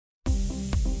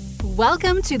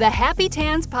Welcome to the Happy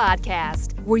Tans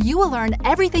Podcast, where you will learn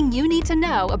everything you need to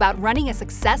know about running a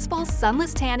successful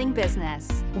sunless tanning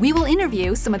business. We will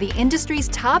interview some of the industry's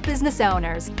top business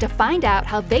owners to find out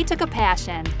how they took a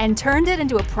passion and turned it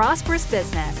into a prosperous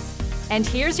business. And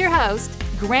here's your host,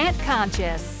 Grant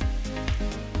Conscious.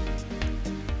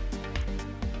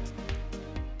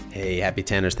 Hey, Happy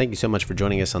Tanners. Thank you so much for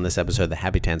joining us on this episode of the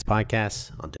Happy Tans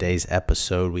Podcast. On today's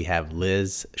episode, we have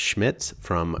Lizz Schmitz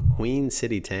from Queen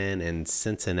City Tan in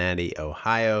Cincinnati,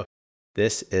 Ohio.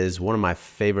 This is one of my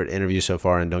favorite interviews so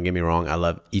far, and don't get me wrong, I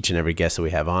love each and every guest that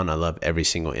we have on. I love every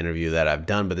single interview that I've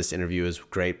done, but this interview is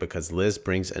great because Liz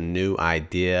brings a new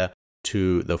idea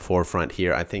to the forefront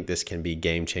here. I think this can be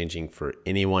game-changing for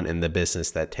anyone in the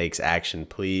business that takes action.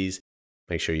 Please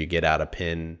make sure you get out a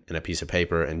pen and a piece of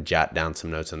paper and jot down some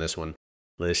notes on this one.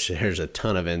 Liz shares a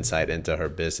ton of insight into her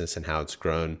business and how it's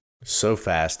grown so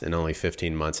fast in only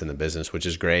 15 months in the business, which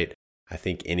is great. I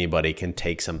think anybody can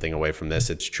take something away from this.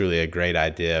 It's truly a great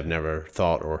idea. I've never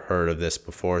thought or heard of this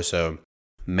before. So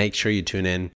make sure you tune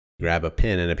in, grab a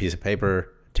pen and a piece of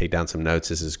paper, take down some notes.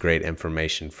 This is great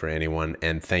information for anyone.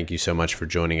 And thank you so much for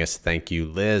joining us. Thank you,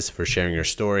 Liz, for sharing your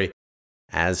story.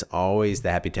 As always,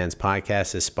 the Happy Tans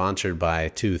Podcast is sponsored by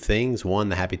two things. One,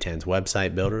 the Happy Tans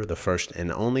website builder, the first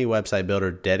and only website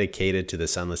builder dedicated to the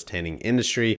sunless tanning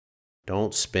industry.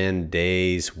 Don't spend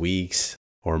days, weeks,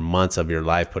 or months of your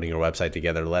life putting your website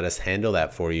together. Let us handle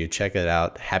that for you. Check it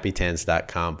out,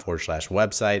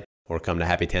 happytans.com/website, or come to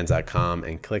happytans.com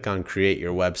and click on create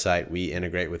your website. We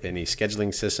integrate with any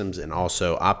scheduling systems and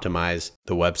also optimize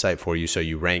the website for you so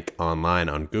you rank online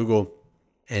on Google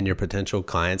and your potential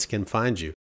clients can find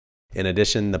you. In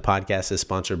addition, the podcast is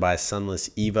sponsored by Sunless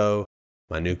Evo,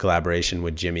 my new collaboration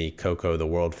with Jimmy Coco, the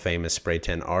world famous spray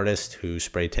tan artist who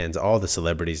spray tans all the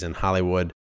celebrities in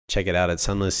Hollywood. Check it out at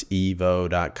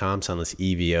sunlessevo.com,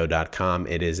 sunlessevo.com.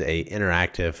 It is a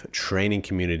interactive training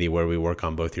community where we work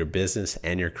on both your business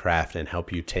and your craft and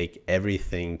help you take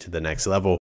everything to the next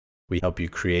level. We help you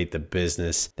create the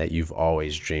business that you've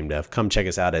always dreamed of. Come check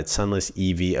us out at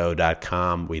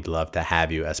sunlessevo.com. We'd love to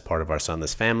have you as part of our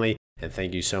Sunless family. And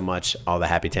thank you so much, all the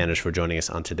Happy Tanners, for joining us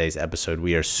on today's episode.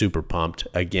 We are super pumped.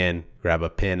 Again, grab a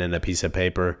pen and a piece of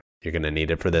paper. You're going to need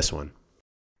it for this one.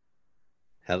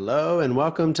 Hello and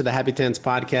welcome to the Happy Tans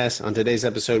Podcast. On today's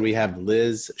episode, we have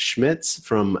Lizz Schmitz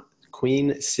from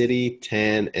Queen City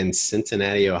Tan in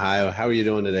Cincinnati, Ohio. How are you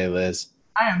doing today, Liz?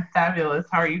 I am fabulous.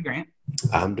 How are you, Grant?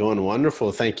 I'm doing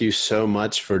wonderful. Thank you so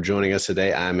much for joining us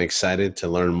today. I'm excited to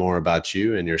learn more about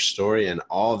you and your story and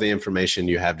all the information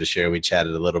you have to share. We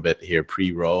chatted a little bit here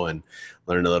pre-roll and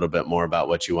learned a little bit more about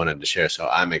what you wanted to share. So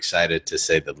I'm excited to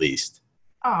say the least.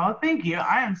 Oh, thank you.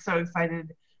 I am so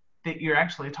excited that you're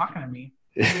actually talking to me.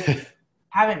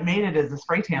 Haven't made it as a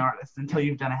spray tan artist until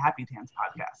you've done a Happy Tans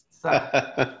podcast. So,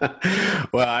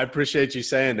 well, I appreciate you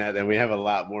saying that. And we have a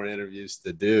lot more interviews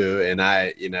to do. And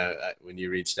when you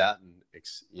reached out and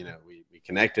we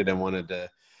connected and wanted to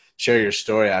share your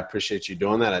story, I appreciate you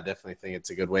doing that. I definitely think it's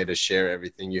a good way to share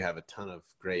everything. You have a ton of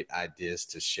great ideas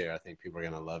to share. I think people are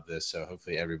going to love this. So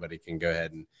hopefully everybody can go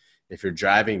ahead and, if you're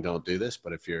driving, don't do this.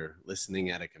 But if you're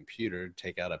listening at a computer,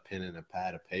 take out a pen and a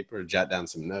pad of paper, jot down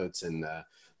some notes. And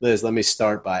Liz, let me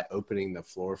start by opening the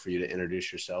floor for you to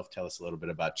introduce yourself. Tell us a little bit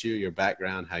about you, your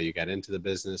background, how you got into the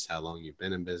business, how long you've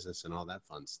been in business, and all that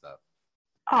fun stuff.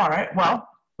 All right. Well,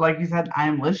 like you said, I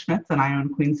am Lizz Schmitz, and I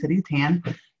own Queen City Tan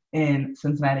in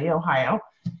Cincinnati, Ohio.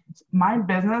 My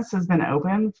business has been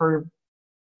open for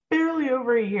barely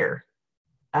over a year,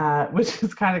 which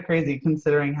is kind of crazy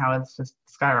considering how it's just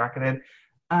skyrocketed.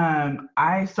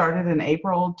 I started in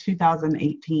April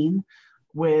 2018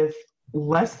 with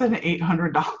less than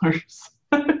 $800.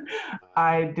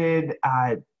 I did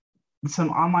some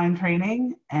online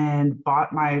training and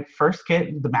bought my first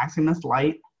kit, the Maximus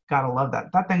Lite. Gotta love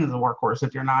that. That thing is a workhorse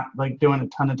if you're not like doing a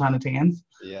ton of tans.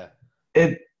 Yeah.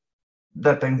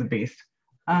 That thing's a beast.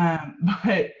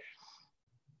 But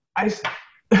I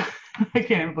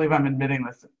can't believe I'm admitting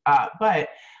this. But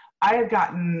I had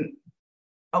gotten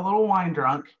a little wine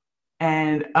drunk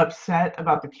and upset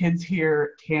about the kids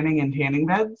here tanning in tanning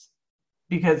beds,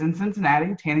 because in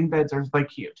Cincinnati, tanning beds are like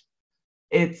huge.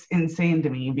 It's insane to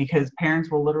me because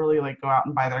parents will literally like go out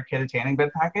and buy their kid a tanning bed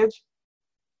package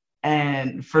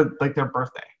and for like their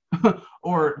birthday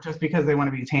or just because they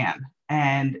want to be tan.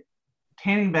 And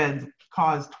tanning beds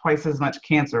cause twice as much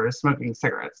cancer as smoking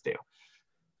cigarettes do.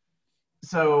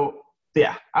 So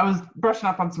yeah, I was brushing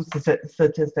up on some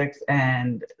statistics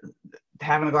and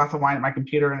having a glass of wine at my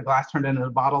computer, and a glass turned into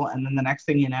a bottle. And then the next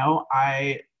thing you know,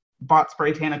 I bought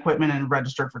spray tan equipment and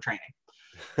registered for training.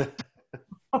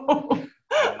 Wow.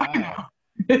 I know.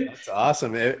 That's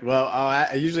awesome. Well,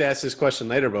 I usually ask this question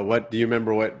later, but do you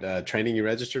remember what training you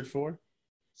registered for?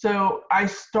 So I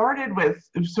started with,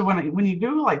 so when you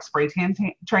Google like spray tan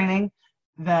training,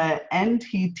 the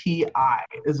NTTI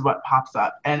is what pops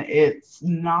up, and it's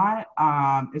not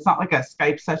like a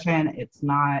Skype session. It's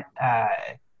not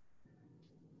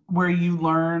where you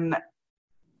learn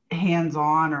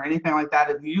hands-on or anything like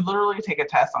that. You literally take a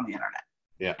test on the internet.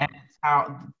 Yeah. And it's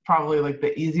probably like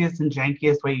the easiest and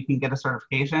jankiest way you can get a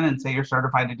certification and say you're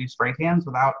certified to do spray tans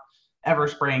without ever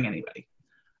spraying anybody.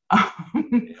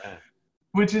 Yeah.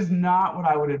 Which is not what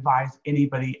I would advise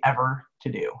anybody ever to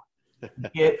do.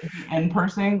 Get in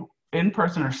person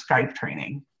or Skype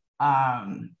training.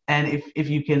 And if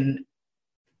you can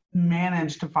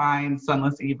manage to find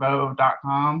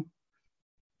sunlessevo.com,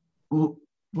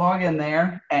 log in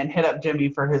there and hit up Jimmy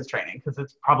for his training, because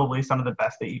it's probably some of the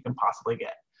best that you can possibly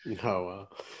get. Oh, wow.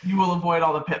 You will avoid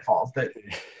all the pitfalls that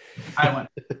I went.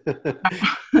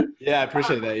 Yeah, I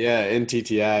appreciate that. Yeah,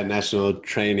 NTTI,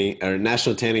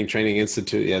 National Tanning Training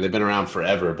Institute. Yeah, they've been around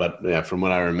forever, but yeah, from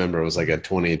what I remember, it was like a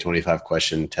 25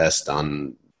 question test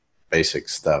on basic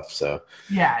stuff. So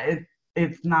yeah,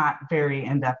 it's not very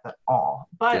in-depth at all,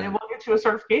 but it will get you a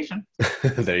certification.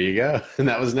 There you go. And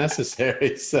that was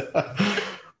necessary. So,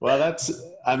 well,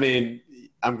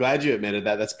 I'm glad you admitted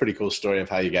that. That's a pretty cool story of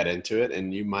how you got into it.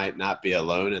 And you might not be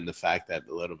alone in the fact that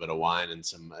a little bit of wine and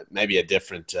maybe a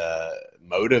different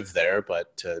motive there,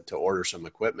 but to order some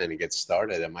equipment and get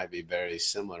started, it might be very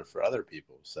similar for other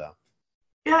people. So,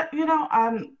 yeah,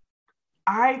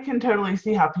 I can totally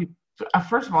see how people,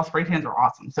 first of all, spray tans are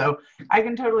awesome. So I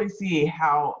can totally see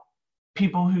how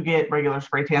people who get regular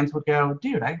spray tans would go,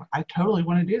 dude, I totally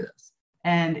want to do this.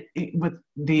 And with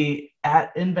the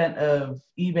advent of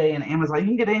eBay and Amazon, you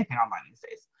can get anything online these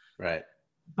days. Right.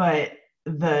 But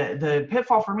the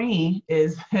pitfall for me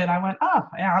is that I went, oh,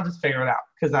 yeah, I'll just figure it out,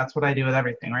 because that's what I do with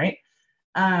everything, right?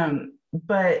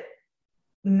 But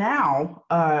now,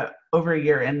 over a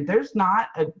year, and there's not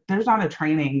a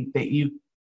training that you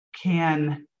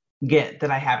can get that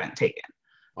I haven't taken.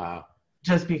 Wow.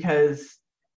 Just because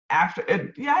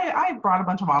I brought a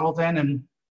bunch of models in and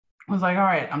was like, all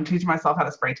right, I'm teaching myself how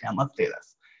to spray tan. Let's do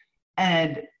this.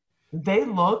 And they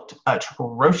looked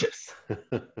atrocious.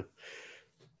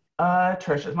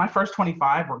 Atrocious. My first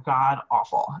 25 were god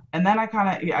awful. And then I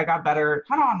got better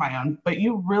kind of on my own. But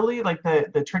you really like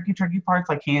the tricky parts,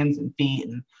 like hands and feet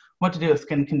and what to do with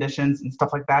skin conditions and stuff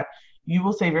like that. You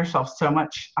will save yourself so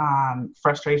much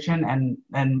frustration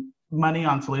and money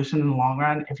on solution in the long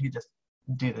run if you just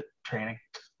do the training.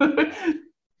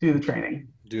 Do the training.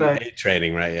 A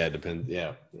training, right? Yeah, it depends.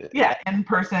 Yeah. Yeah, in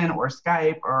person or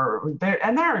Skype there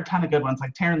are a ton of good ones.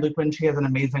 Like Taryn Luquin, she has an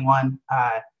amazing one.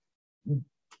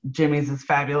 Jimmy's is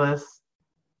fabulous.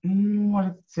 What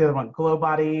is the other one? Glow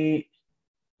Body.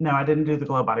 No, I didn't do the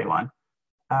Glow Body one.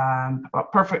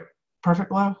 Perfect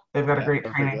Glow. They've got a great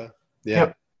training. Glow. Yeah.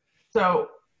 Yep. So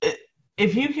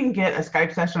if you can get a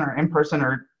Skype session or in person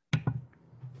or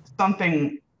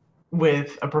something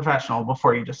with a professional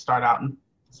before you just start out and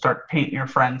start painting your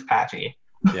friends patchy.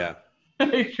 Yeah.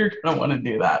 You're going to want to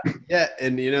do that. Yeah.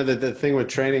 And the thing with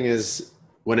training is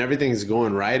when everything's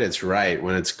going right, it's right.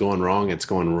 When it's going wrong, it's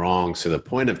going wrong. So the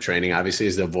point of training obviously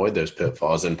is to avoid those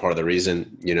pitfalls. And part of the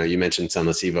reason, you mentioned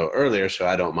Sunless Evo earlier, so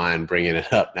I don't mind bringing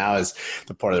it up now, is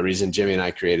the part of the reason Jimmy and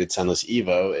I created Sunless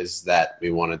Evo is that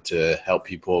we wanted to help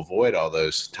people avoid all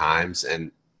those times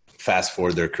and fast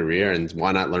forward their career. And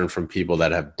why not learn from people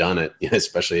that have done it,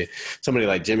 especially somebody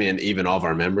like Jimmy and even all of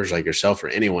our members like yourself or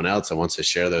anyone else that wants to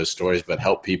share those stories, but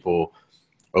help people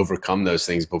overcome those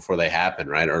things before they happen,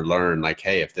 right? Or learn like,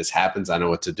 hey, if this happens, I know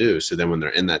what to do. So then when they're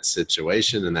in that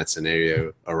situation and that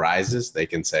scenario arises, they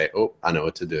can say, oh, I know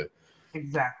what to do.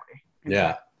 Exactly.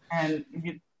 Yeah. And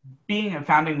being a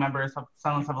founding member of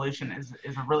Sunless Evolution is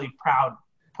a really proud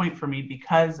point for me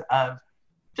because of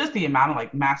just the amount of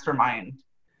like mastermind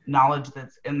knowledge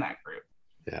that's in that group.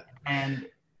 Yeah. And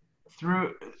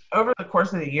over the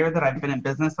course of the year that I've been in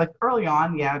business, like early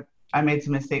on, yeah, I made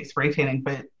some mistakes spray tanning,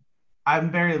 but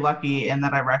I'm very lucky in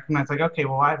that I recognize like, okay,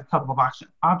 well, I have a couple of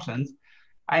options.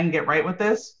 I can get right with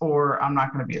this, or I'm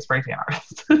not going to be a spray tan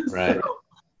artist. Right.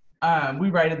 So, we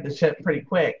righted the ship pretty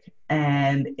quick.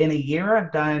 And in a year,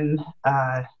 I've done,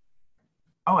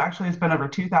 actually it's been over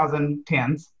 2,000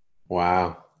 tans.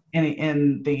 Wow.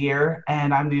 In the year,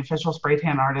 and I'm the official spray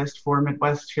tan artist for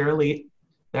Midwest Cheer Elite.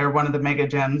 They're one of the mega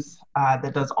gyms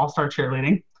that does all-star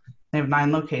cheerleading. They have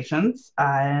 9 locations,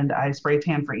 and I spray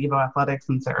tan for Evo Athletics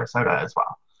in Sarasota as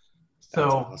well.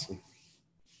 So that's awesome.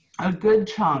 A good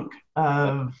chunk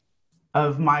of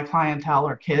my clientele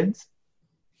are kids,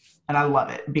 And I love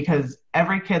it because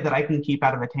every kid that I can keep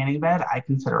out of a tanning bed, I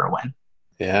consider a win.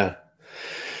 Yeah.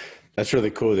 That's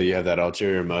really cool that you have that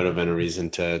ulterior motive and a reason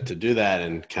to do that,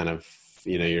 and kind of,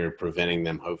 you're preventing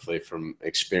them hopefully from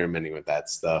experimenting with that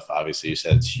stuff. Obviously you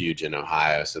said it's huge in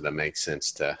Ohio, so that makes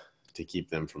sense to keep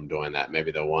them from doing that.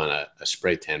 Maybe they'll want a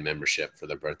spray tan membership for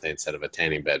their birthday instead of a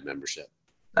tanning bed membership.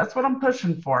 That's what I'm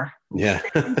pushing for. Yeah.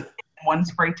 One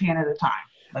spray tan at a time.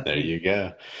 There you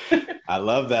go. I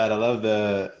love that. I love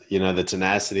the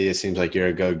tenacity. It seems like you're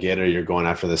a go-getter. You're going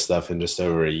after this stuff in just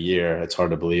over a year. It's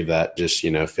hard to believe that, just,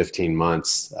 15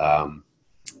 months.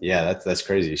 Yeah, that's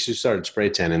crazy. She started spray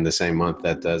tanning the same month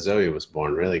that Zoe was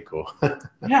born. Really cool.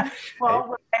 Yeah.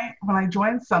 Well, when I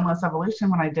joined Sunless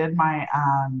Evolution, when I did my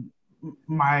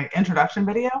my introduction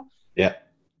video, yeah,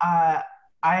 I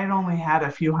had only had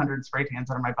a few hundred spray tans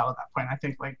under my belt at that point. I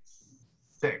think like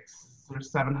 600 or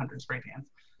 700 spray tans.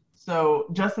 So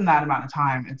just in that amount of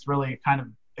time, it's really kind of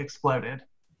exploded.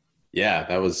 Yeah,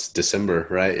 that was December,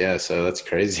 right? Yeah, so that's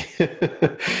crazy.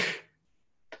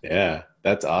 Yeah,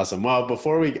 that's awesome. Well, I want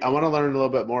to learn a little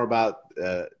bit more about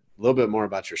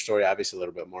your story. Obviously, a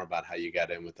little bit more about how you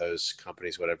got in with those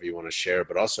companies, whatever you want to share.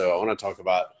 But also, I want to talk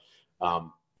about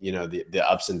the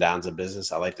ups and downs of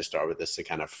business. I like to start with this to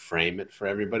kind of frame it for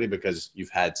everybody, because you've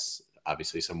had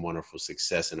obviously some wonderful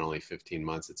success in only 15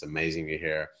 months. It's amazing to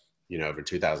hear, over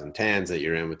 2,000 tans that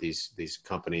you're in with these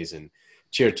companies and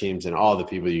cheer teams and all the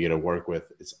people you get to work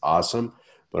with. It's awesome.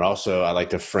 But also I like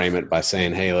to frame it by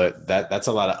saying, hey, look, that's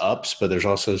a lot of ups, but there's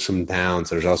also some downs.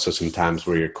 There's also some times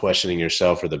where you're questioning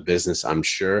yourself or the business, I'm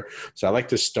sure. So I like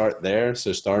to start there.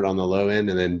 So start on the low end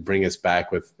and then bring us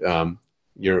back with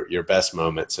your best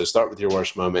moment. So start with your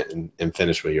worst moment and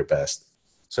finish with your best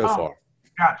so far.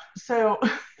 Gosh. So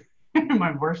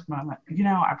my worst moment,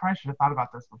 I probably should have thought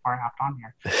about this before I hopped on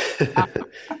here.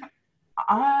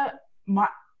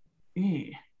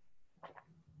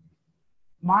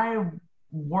 My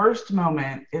worst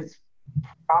moment is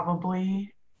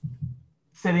probably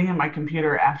sitting in my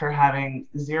computer after having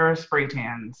 0 spray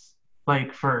tans,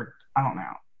 like for, I don't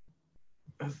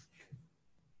know,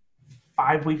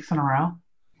 5 weeks in a row.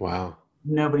 Wow.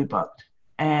 Nobody booked.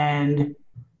 And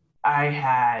I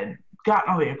had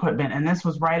gotten all the equipment, and this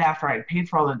was right after I paid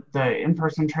for all the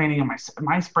in-person training, and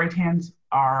my spray tans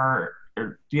are,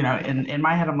 in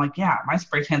my head, I'm like, yeah, my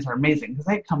spray tans are amazing because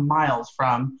they come miles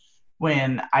from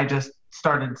when I just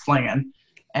started slinging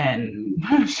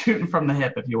and shooting from the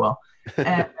hip, if you will.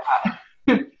 And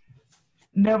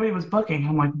nobody was booking.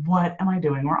 I'm like, what am I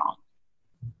doing wrong?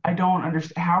 I don't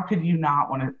understand. How could you not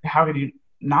want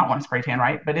to spray tan,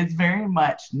 right? But it's very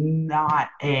much not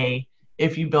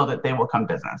if you build it, they will come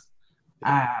business.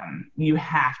 You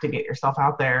have to get yourself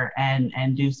out there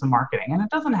and do some marketing. And it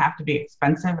doesn't have to be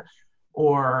expensive,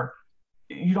 or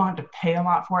you don't have to pay a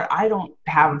lot for it. I don't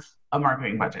have a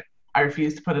marketing budget. I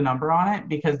refuse to put a number on it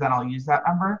because then I'll use that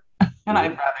number. And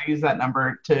I'd rather use that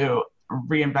number to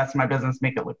reinvest in my business,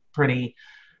 make it look pretty,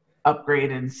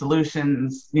 upgraded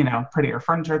solutions, prettier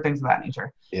furniture, things of that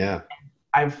nature. Yeah.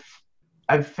 I've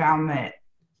found that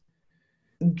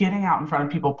getting out in front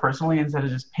of people personally instead of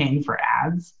just paying for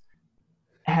ads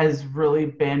has really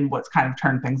been what's kind of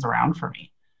turned things around for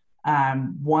me.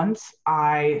 Once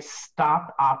I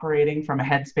stopped operating from a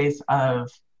headspace of,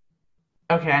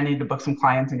 okay, I need to book some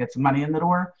clients and get some money in the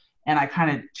door, and I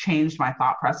kind of changed my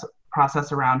thought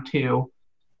process around to,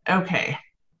 okay,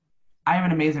 I have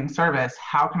an amazing service.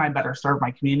 How can I better serve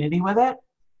my community with it?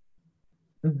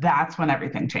 That's when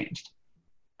everything changed.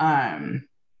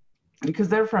 Because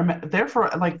therefore,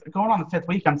 like going on the 5th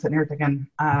week, I'm sitting here thinking,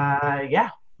 yeah,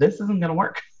 this isn't going to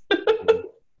work.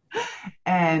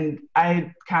 And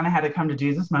I kind of had a come to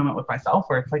Jesus moment with myself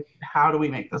where it's like, how do we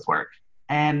make this work?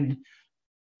 And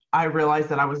I realized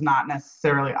that I was not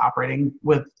necessarily operating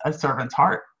with a servant's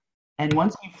heart. And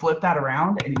once you flip that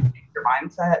around and you change your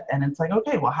mindset, and it's like,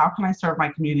 okay, well, how can I serve my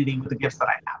community with the gifts that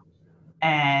I have?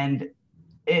 And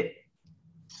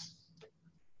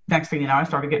next thing you know, I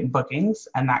started getting bookings,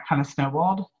 and that kind of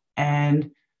snowballed.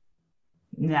 And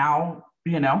now,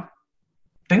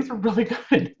 things are really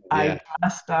good. Yeah.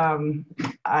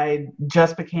 I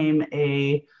just became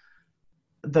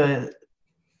the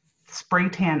spray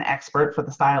tan expert for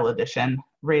the Style Edition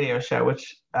radio show,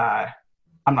 which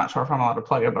I'm not sure if I'm allowed to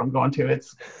plug it, but I'm going to. It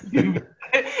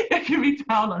can be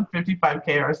found on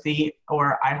 55KRC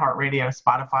or iHeartRadio,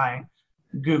 Spotify,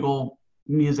 Google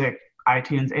Music,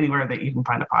 iTunes, anywhere that you can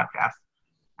find a podcast.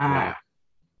 Wow.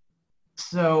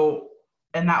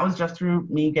 And that was just through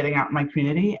me getting out in my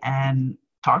community and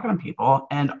talking to people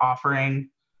and offering,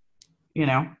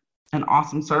 an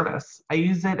awesome service. I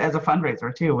use it as a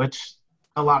fundraiser too, which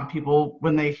a lot of people,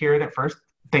 when they hear it at first,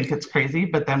 think it's crazy,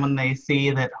 but then when they see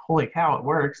that, holy cow, it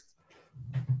works,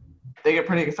 they get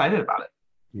pretty excited about it.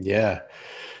 Yeah,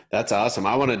 that's awesome.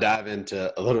 I want to dive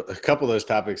into a couple of those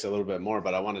topics a little bit more,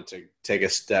 but I wanted to take a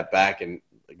step back and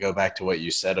go back to what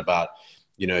you said about,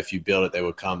 if you build it, they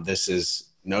will come.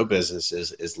 No business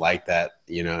is like that,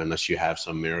 unless you have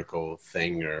some miracle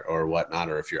thing or whatnot,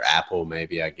 or if you're Apple,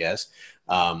 maybe, I guess,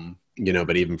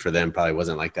 but even for them, probably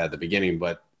wasn't like that at the beginning.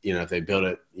 But, if they build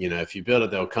it, if you build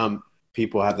it, they'll come.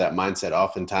 People have that mindset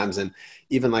oftentimes. And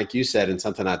even like you said, and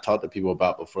something I talked to people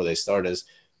about before they start is,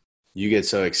 you get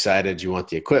so excited. You want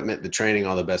the equipment, the training,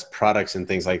 all the best products and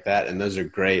things like that. And those are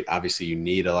great. Obviously, you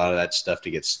need a lot of that stuff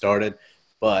to get started.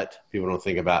 But people don't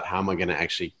think about, how am I going to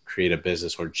actually create a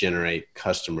business or generate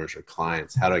customers or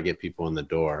clients? How do I get people in the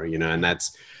door? And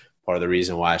that's part of the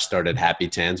reason why I started Happy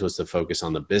Tans, was to focus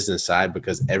on the business side,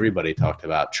 because everybody talked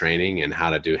about training and how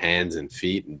to do hands and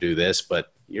feet and do this.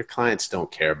 But your clients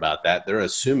don't care about that. They're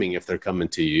assuming if they're coming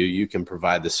to you, you can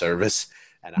provide the service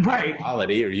at a high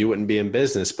quality, or you wouldn't be in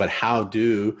business. But how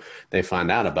do they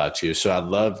find out about you? So I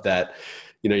love that,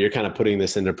 you're kind of putting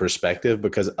this into perspective,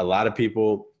 because a lot of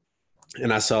people,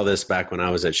 and I saw this back when I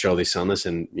was at Shirley Sunless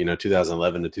in,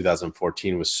 2011 to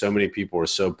 2014, was so many people were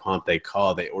so pumped. They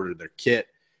ordered their kit,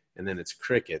 and then it's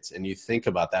crickets. And you think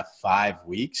about that 5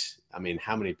 weeks. I mean,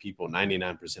 how many people,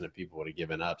 99% of people would have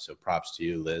given up. So props to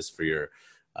you, Liz, for your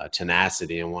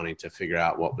tenacity and wanting to figure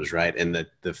out what was right. And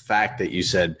the fact that you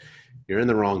said, you're in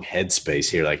the wrong headspace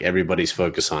here. Like, everybody's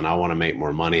focused on, I want to make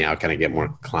more money. How can I get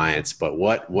more clients? But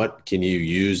what can you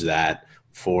use that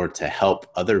for to help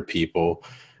other people?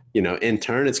 In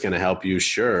turn, it's going to help you,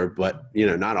 sure. But,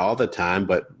 not all the time,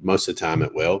 but most of the time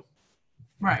it will.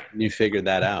 Right. You figured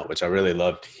that out, which I really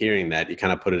loved hearing that. You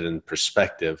kind of put it in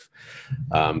perspective,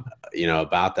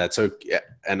 about that. So,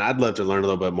 and I'd love to learn a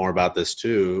little bit more about this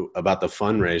too, about the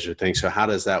fundraiser thing. So how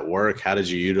does that work? How did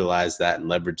you utilize that and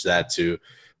leverage that to,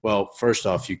 well, first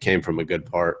off, you came from a good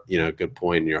point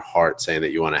in your heart, saying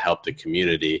that you want to help the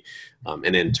community.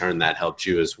 And in turn, that helped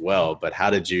you as well. But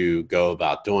how did you go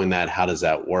about doing that? How does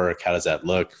that work? How does that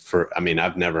look?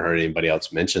 I've never heard anybody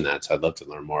else mention that. So I'd love to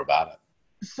learn more about it.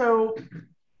 So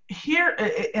here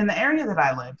in the area that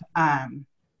I live,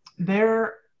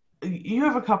 you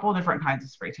have a couple of different kinds of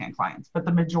spray tan clients, but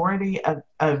the majority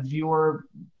of your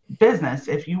business,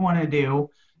 if you want to do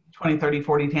 20, 30,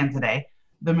 40 tans a day,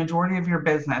 the majority of your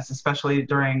business, especially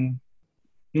during,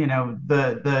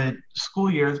 the school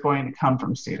year, is going to come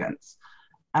from students.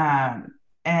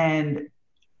 And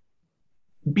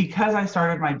because I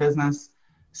started my business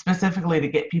specifically to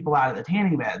get people out of the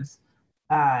tanning beds,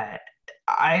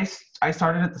 I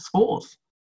started at the schools.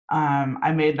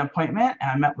 I made an appointment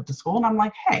and I met with the school, and I'm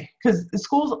like, hey, because the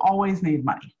schools always need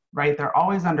money, right? They're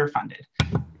always underfunded.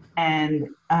 And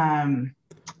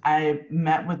I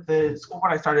met with the school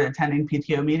board. I started attending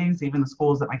PTO meetings, even the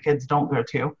schools that my kids don't go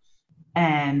to,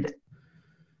 and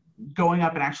going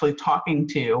up and actually talking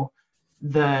to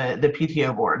the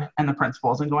PTO board and the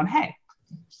principals and going, hey,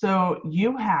 so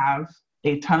you have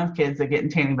a ton of kids that get in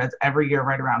tanning beds every year,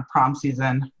 right around prom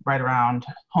season, right around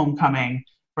homecoming,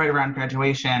 right around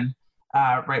graduation,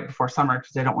 right before summer,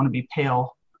 because they don't want to be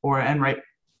pale, and right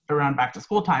around back to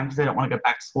school time, because they don't want to go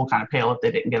back to school kind of pale if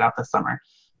they didn't get out this summer.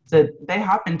 So they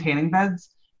hop in tanning beds,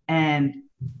 and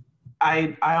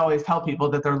I always tell people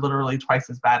that they're literally twice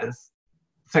as bad as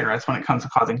cigarettes when it comes to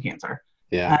causing cancer.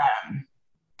 Yeah.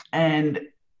 And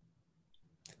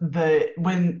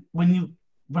when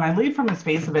I lead from a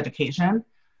space of education,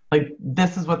 like,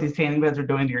 this is what these tanning beds are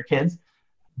doing to your kids,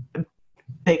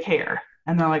 they care.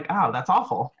 And they're like, oh, that's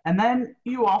awful. And then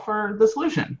you offer the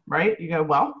solution, right? You go,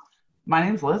 well, my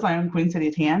name's Liz. I own Queen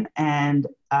City Tan. And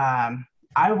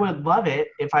I would love it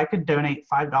if I could donate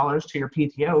 $5 to your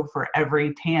PTO for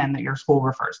every tan that your school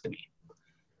refers to me.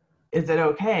 Is it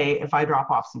okay if I drop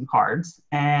off some cards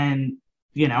and,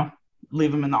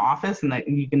 leave them in the office, and that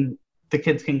the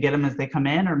kids can get them as they come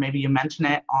in? Or maybe you mention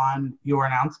it on your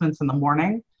announcements in the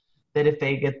morning that if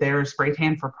they get their spray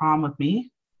tan for prom with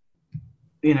me,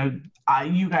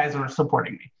 you guys are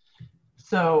supporting me,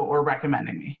 or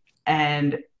recommending me.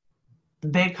 And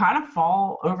they kind of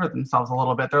fall over themselves a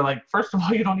little bit. They're like, first of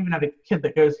all, you don't even have a kid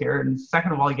that goes here. And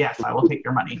second of all, yes, I will take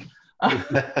your money.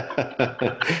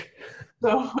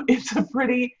 So it's a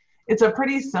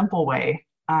pretty simple way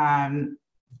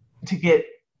to get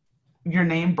your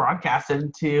name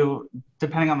broadcasted to,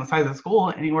 depending on the size of the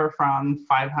school, anywhere from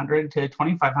 500 to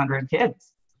 2,500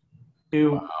 kids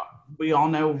who we all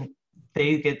know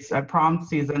they get a prom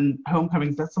season,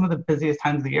 homecomings. That's some of the busiest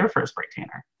times of the year for a spray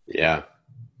tanner. Yeah.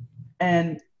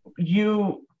 And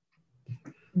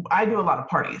I do a lot of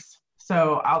parties.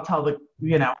 So I'll tell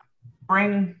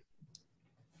bring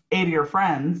 8 of your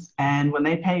friends, and when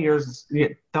they pay yours,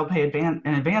 they'll pay in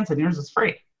advance, and yours is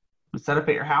free. We set up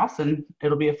at your house, and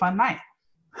it'll be a fun night.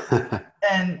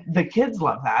 And the kids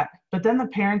love that, but then the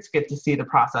parents get to see the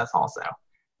process also.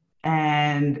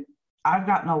 And I've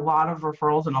gotten a lot of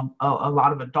referrals and a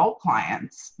lot of adult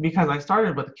clients because I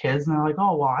started with the kids, and they're like,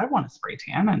 oh, well, I want a spray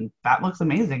tan, and that looks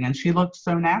amazing, and she looked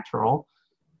so natural.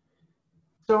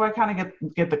 So I kind of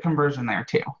get the conversion there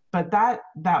too. But that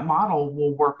model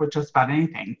will work with just about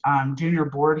anything. Junior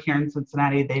Board here in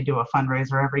Cincinnati, they do a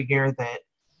fundraiser every year that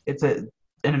it's an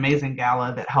amazing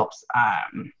gala that helps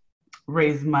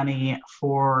raise money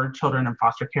for children in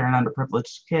foster care and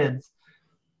underprivileged kids.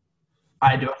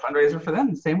 I do a fundraiser for them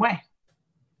the same way.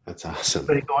 That's awesome.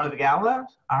 But you go to the gala,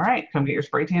 all right, come get your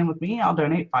spray tan with me. I'll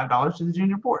donate $5 to the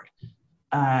Junior Board.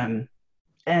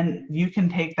 And you can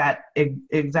take that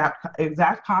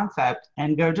exact concept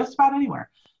and go just about anywhere.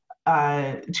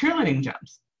 Cheerleading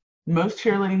gyms. Most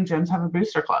cheerleading gyms have a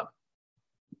booster club.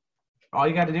 All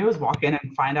you got to do is walk in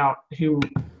and find out who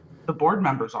the board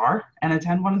members are and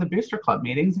attend one of the booster club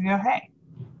meetings and go, hey,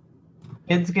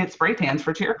 kids get spray tans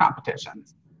for cheer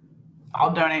competitions.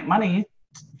 I'll donate money,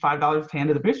 $5 tan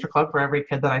to the booster club for every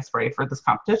kid that I spray for this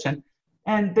competition.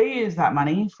 And they use that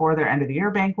money for their end of the year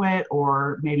banquet,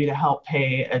 or maybe to help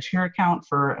pay a cheer account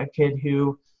for a kid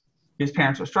whose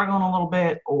parents are struggling a little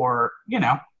bit, or,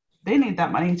 they need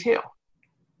that money too.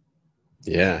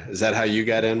 Yeah. Is that how you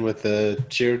got in with the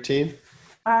cheer team?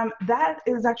 That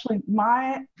is actually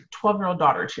my 12-year-old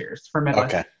daughter cheers for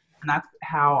Midwest. Okay. And that's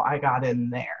how I got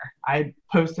in there. I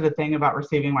posted a thing about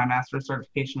receiving my master's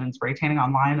certification in spray tanning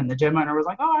online, and the gym owner was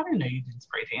like, oh, I didn't know you did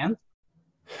spray tans.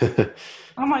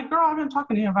 I'm like, girl, I've been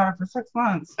talking to you about it for 6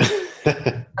 months. So,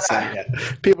 yeah.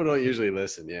 People don't usually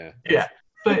listen. Yeah. Yeah.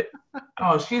 But,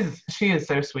 she is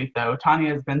so sweet though.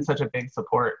 Tanya has been such a big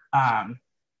support,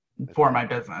 for my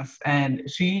business. And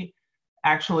she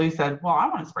actually said, well, I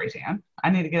want to spray tan. I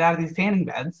need to get out of these tanning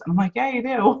beds. And I'm like, yeah, you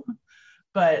do.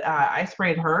 But, I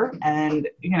sprayed her, and,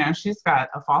 she's got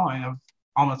a following of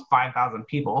almost 5,000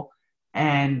 people.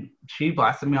 And she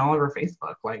blasted me all over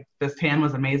Facebook. Like, this tan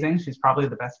was amazing. She's probably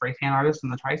the best spray tan artist in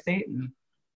the tri-state, and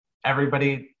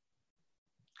everybody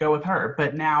go with her.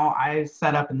 But now I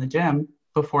set up in the gym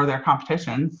before their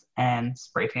competitions and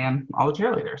spray tan all the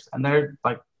cheerleaders. And they're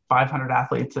like 500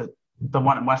 athletes at the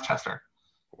one in Westchester.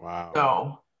 Wow.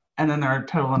 So, and then there are a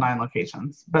total of 9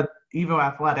 locations. But Evo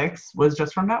Athletics was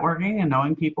just from networking and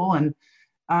knowing people and,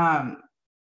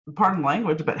 pardon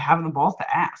language, but having the balls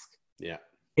to ask. Yeah.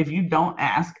 If you don't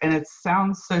ask, and it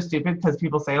sounds so stupid because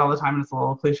people say it all the time and it's a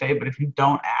little cliche, but if you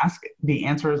don't ask, the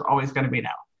answer is always going to be no.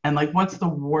 And like, what's the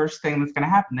worst thing that's going to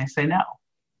happen? They say no.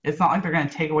 It's not like they're going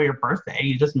to take away your birthday.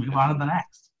 You just move on to the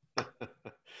next.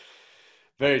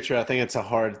 Very true. I think it's a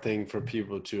hard thing for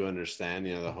people to understand.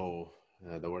 The whole,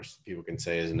 the worst people can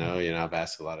say is no. I've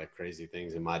asked a lot of crazy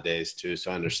things in my days too,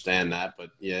 so I understand that. But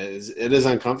yeah, it is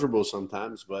uncomfortable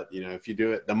sometimes. But if you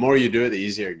do it, the more you do it, the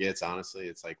easier it gets. Honestly,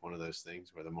 it's like one of those things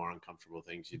where the more uncomfortable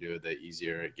things you do, the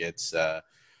easier it gets.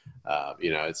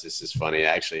 It's just funny.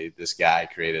 Actually, this guy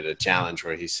created a challenge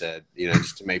where he said,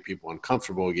 just to make people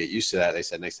uncomfortable, get used to that. They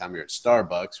said next time you're at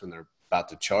Starbucks, when they're about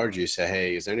to charge you, say,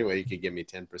 hey, is there any way you could give me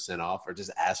 10% off, or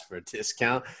just ask for a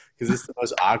discount? Because it's the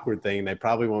most awkward thing. They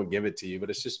probably won't give it to you, but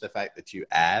it's just the fact that you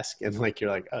ask, and like, you're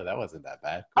like, oh, that wasn't that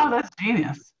bad. Oh, that's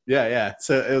genius. Yeah.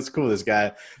 So it was cool. This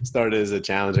guy started as a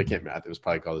challenge. I can't remember. I think it was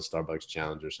probably called the Starbucks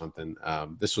challenge or something.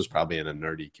 This was probably in a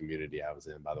nerdy community I was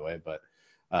in, by the way, but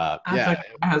my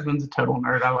husband's a total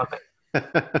nerd. I love it.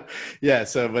 Yeah.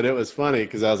 But it was funny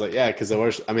because I was like, yeah, because the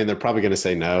worst, they're probably going to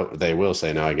say no. They will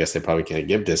say no. I guess they probably can't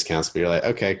give discounts, but you're like,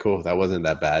 okay, cool. That wasn't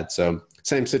that bad. So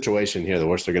same situation here. The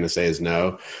worst they're going to say is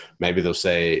no. Maybe they'll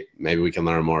say, maybe we can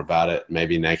learn more about it.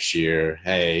 Maybe next year,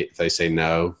 hey, if they say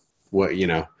no, what,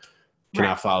 can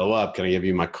I follow up? Can I give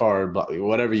you my card?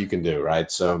 Whatever you can do.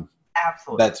 Right. So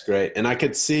absolutely. That's great. And I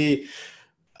can see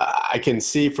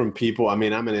from people, I'm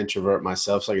an introvert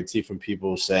myself, so I can see from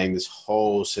people saying this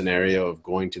whole scenario of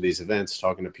going to these events,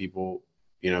 talking to people,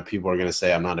 people are going to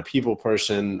say, I'm not a people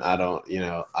person. I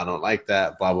don't like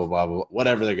that, blah, blah, blah, blah,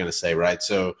 whatever they're going to say. Right.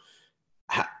 So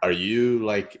are you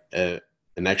like an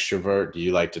extrovert? Do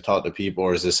you like to talk to people,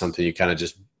 or is this something you kind of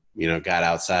just, got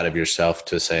outside of yourself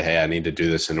to say, hey, I need to do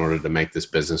this in order to make this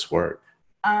business work?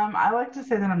 I like to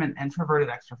say that I'm an introverted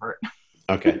extrovert.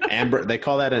 Okay. They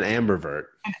call that an ambivert.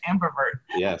 An ambivert.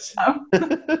 Yes.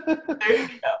 There you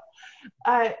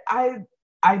go.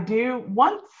 I do.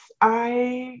 Once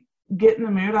I get in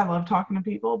the mood, I love talking to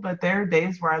people, but there are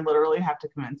days where I literally have to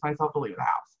convince myself to leave the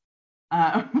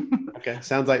house. Okay.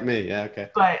 Sounds like me. Yeah. Okay.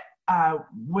 But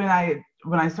when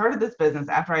I started this business,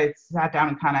 after I sat down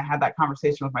and kind of had that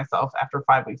conversation with myself after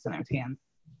 5 weeks in OTAN,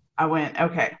 I went,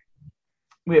 okay,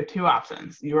 we have two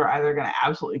options. You are either going to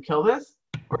absolutely kill this,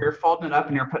 or you're folding it up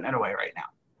and you're putting it away right now.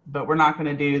 But we're not going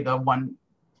to do the 1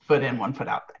 foot in, 1 foot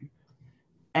out thing.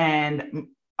 And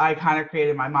I kind of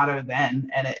created my motto then,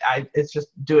 and it's just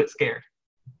do it scared.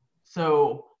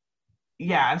 So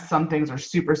yeah, some things are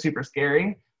super, super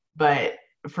scary, but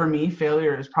for me,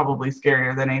 failure is probably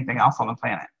scarier than anything else on the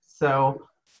planet. So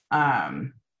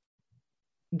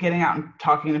getting out and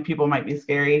talking to people might be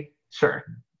scary, sure,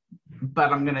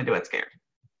 but I'm going to do it scared.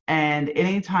 And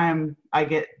anytime I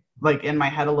get like in my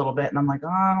head a little bit and I'm like, oh,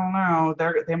 I don't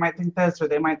know, they might think this or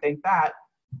they might think that,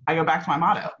 I go back to my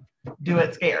motto, do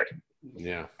it scared.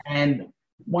 Yeah. And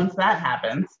once that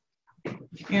happens,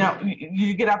 you know,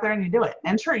 you get out there and you do it.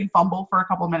 And sure, you fumble for a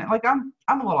couple of minutes. Like I'm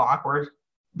a little awkward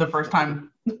the first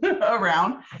time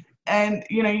around. And,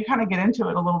 you know, you kind of get into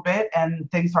it a little bit and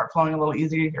things start flowing a little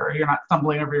easier, or you're not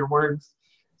stumbling over your words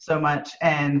so much.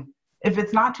 And if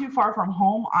it's not too far from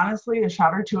home, honestly, a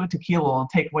shot or two of tequila will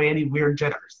take away any weird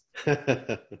jitters.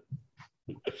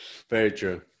 Very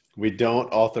true. We don't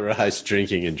authorize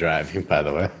drinking and driving, by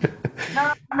the way.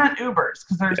 No, I meant Ubers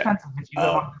because they're expensive if you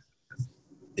go on.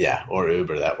 Yeah, or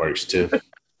Uber, that works too.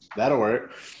 That'll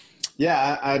work.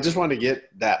 Yeah, I just want to get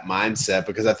that mindset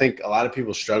because I think a lot of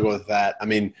people struggle with that. I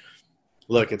mean,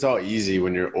 look, it's all easy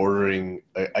when you're ordering.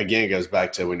 Again, it goes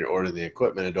back to when you're ordering the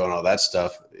equipment and doing all that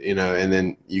stuff, you know, and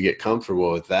then you get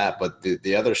comfortable with that. But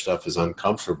the other stuff is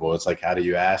uncomfortable. It's like, how do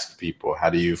you ask people? How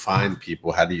do you find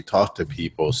people? How do you talk to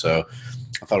people? So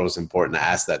I thought it was important to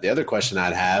ask that. The other question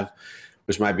I'd have,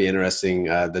 which might be interesting,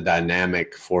 the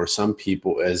dynamic for some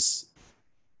people is,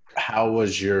 how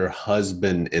was your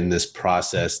husband in this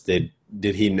process? Did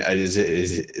he, is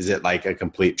it like a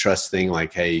complete trust thing?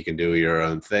 Like, hey, you can do your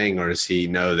own thing, or does he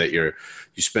know that you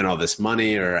spent all this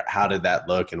money, or how did that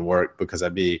look and work? Because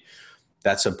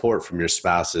that support from your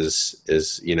spouse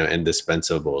is, you know,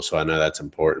 indispensable. So I know that's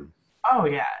important. Oh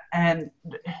yeah. And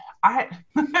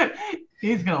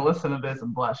he's going to listen to this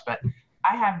and blush, but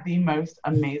I have the most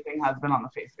amazing husband on the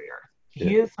face of the earth.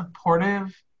 He is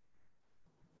supportive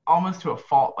almost to a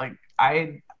fault. Like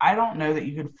I don't know that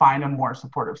you could find a more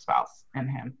supportive spouse in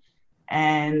him.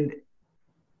 And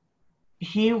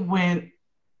he there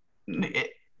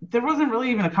wasn't really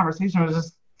even a conversation. It was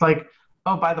just like,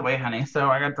 oh, by the way, honey, so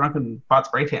I got drunk and bought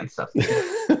spray tan stuff.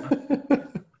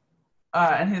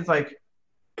 And he's like,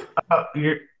 oh,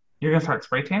 you're going to start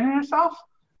spray tanning yourself?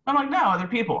 I'm like, no, other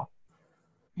people.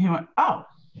 He went, oh,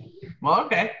 well,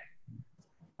 okay.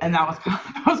 And that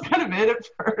was kind of it at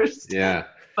first. Yeah.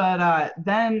 But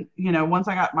then, you know, once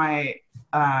I got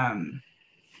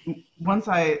once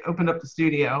I opened up the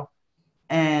studio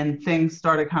and things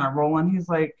started kind of rolling, he's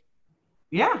like,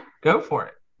 yeah, go for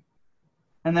it.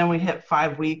 And then we hit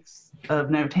 5 weeks of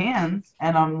no tans,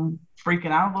 and I'm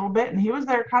freaking out a little bit. And he was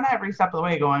there kind of every step of the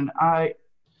way going,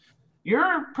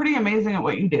 you're pretty amazing at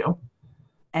what you do.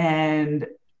 And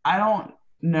I don't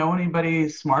know anybody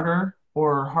smarter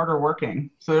or harder working.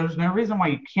 So there's no reason why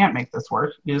you can't make this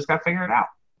work. You just got to figure it out.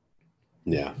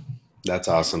 Yeah, that's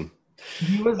awesome.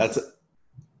 He was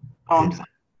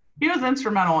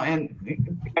instrumental in,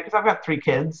 because I've got 3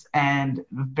 kids and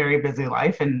very busy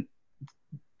life. And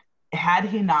had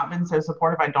he not been so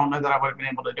supportive, I don't know that I would have been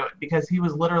able to do it, because he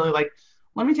was literally like,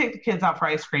 let me take the kids out for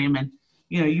ice cream and,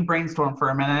 you know, you brainstorm for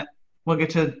a minute. We'll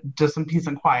get you just some peace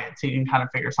and quiet so you can kind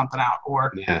of figure something out.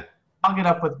 Or I'll get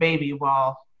up with baby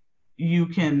while you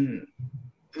can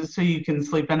sleep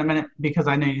in a minute, because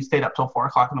I know you stayed up till 4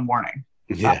 o'clock in the morning.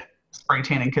 Yeah. Spray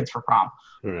tanning kids for prom.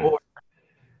 Right. Or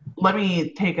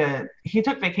he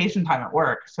took vacation time at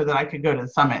work so that I could go to the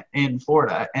summit in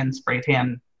Florida and spray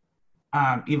tan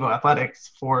Evo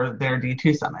Athletics for their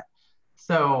D2 summit.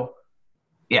 So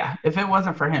yeah, if it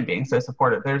wasn't for him being so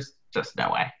supportive, there's just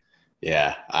no way.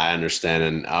 Yeah, I understand.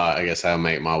 And I guess I'll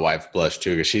make my wife blush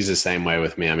too, because she's the same way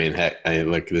with me. I mean, heck,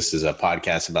 look, this is a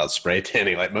podcast about spray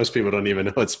tanning. Like, most people don't even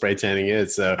know what spray tanning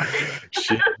is. So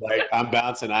she's like, I'm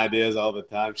bouncing ideas all the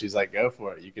time. She's like, go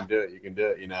for it. You can do it. You can do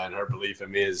it. You know, and her belief in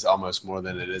me is almost more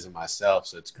than it is in myself.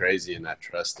 So it's crazy, and that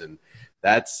trust. And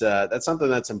that's something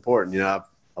that's important. You know,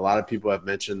 a lot of people have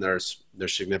mentioned their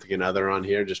significant other on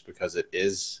here, just because it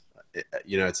is,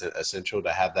 you know, it's essential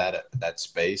to have that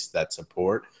space, that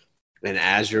support. And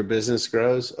as your business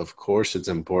grows, of course, it's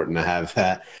important to have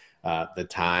that. The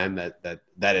time that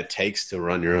it takes to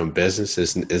run your own business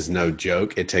is no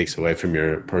joke. It takes away from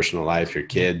your personal life, your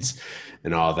kids,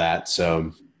 and all that.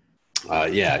 So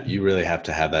Yeah, you really have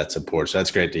to have that support. So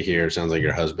that's great to hear. Sounds like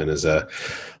your husband is a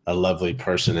lovely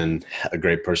person and a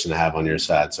great person to have on your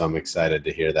side. So I'm excited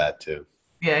to hear that too.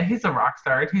 Yeah, he's a rock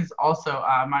star. He's also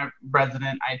my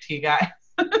resident IT guy.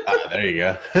 There you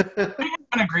go. We have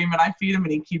an agreement. I feed him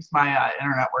and he keeps my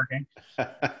internet working.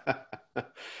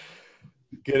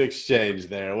 Good exchange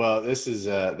there. Well, this is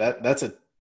that's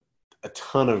a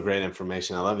ton of great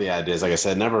information. I love the ideas. Like I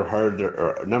said, never heard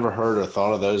or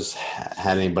thought of those,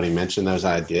 had anybody mention those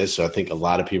ideas. So I think a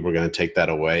lot of people are going to take that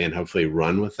away and hopefully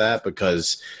run with that,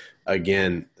 because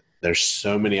again, there's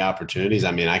so many opportunities.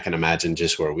 I mean, I can imagine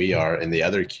just where we are in the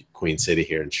other Queen City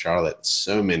here in Charlotte,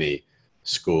 so many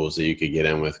schools that you could get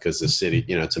in with, because the city,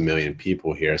 it's 1 million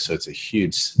people here. So it's a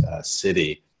huge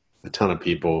city, a ton of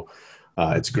people.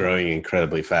 It's growing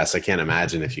incredibly fast. I can't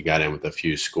imagine if you got in with a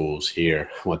few schools here,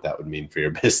 what that would mean for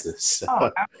your business. So. Oh,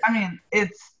 I mean,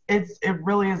 it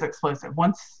really is explosive.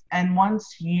 Once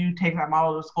you take that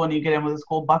model to school and you get in with a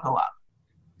school, buckle up.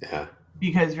 Yeah.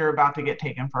 Because you're about to get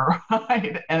taken for a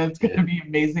ride, and it's going to be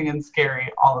amazing and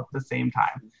scary all at the same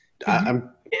time.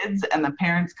 Kids and the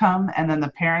parents come, and then the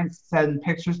parents send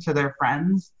pictures to their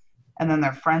friends, and then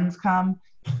their friends come.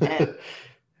 And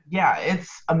yeah,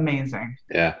 it's amazing.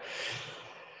 Yeah.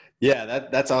 Yeah,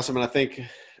 that's awesome. And I think,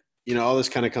 all this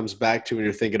kind of comes back to when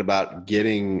you're thinking about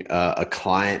getting a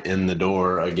client in the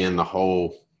door. Again, the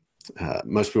whole,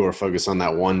 most people are focused on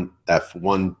that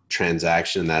one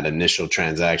transaction, that initial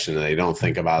transaction, and they don't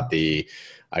think about the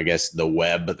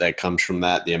web that comes from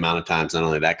that, the amount of times not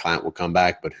only that client will come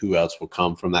back, but who else will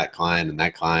come from that client, and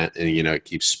it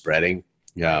keeps spreading.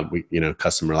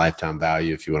 Customer lifetime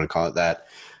value, if you want to call it that.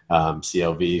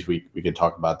 CLVs, we could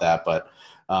talk about that, but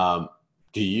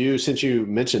since you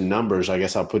mentioned numbers, I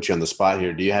guess I'll put you on the spot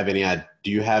here. Do you have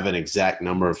an exact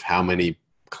number of how many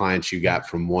clients you got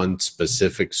from one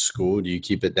specific school? Do you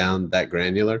keep it down that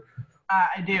granular?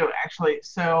 I do, actually.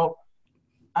 So,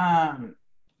 actually,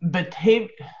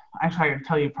 I can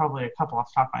tell you probably a couple off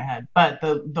the top of my head, but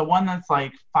the one that's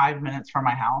like 5 minutes from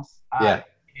my house,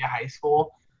 high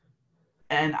school,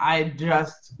 and I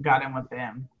just got in with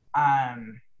them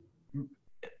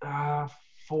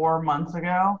 4 months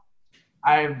ago.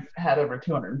 I've had over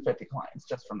 250 clients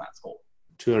just from that school.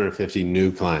 250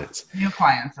 new clients. New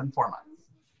clients in 4 months.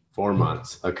 4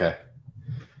 months. Okay.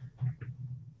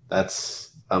 That's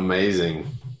amazing.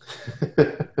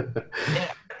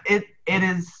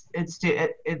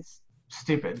 It's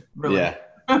stupid, really. Yeah.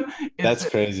 That's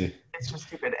crazy. It's just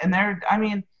stupid. And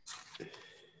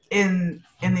in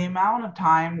the amount of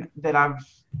time that I've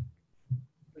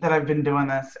been doing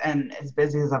this, and as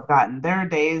busy as I've gotten, there are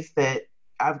days that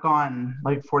I've gone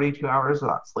like 42 hours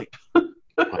without sleep.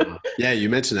 Wow. Yeah, you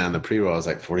mentioned that in the pre-roll. I was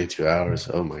like 42 hours.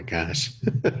 Oh my gosh.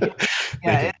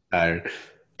 Yeah,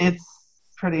 it's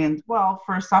pretty. Well,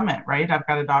 for a summit, right? I've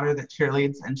got a daughter that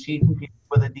cheerleads, and she competes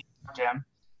with a deep gym,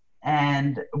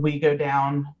 and we go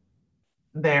down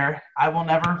there. I'm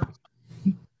not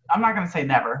going to say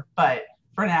never, but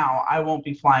for now, I won't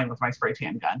be flying with my spray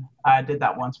tan gun. I did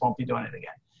that once, won't be doing it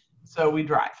again. So we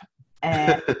drive,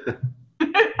 and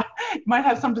it might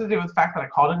have something to do with the fact that I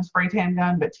called it a spray tan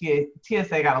gun, but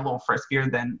TSA got a little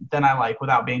friskier than I like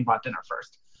without being bought dinner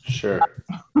first. Sure.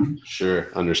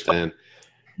 Sure. Understand.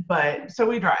 But so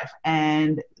we drive,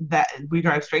 and we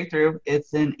drive straight through.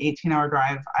 It's an 18-hour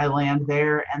drive. I land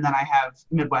there, and then I have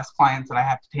Midwest clients that I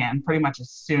have to tan pretty much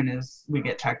as soon as we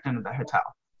get checked into the hotel.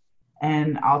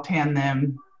 And I'll tan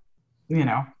them,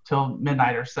 till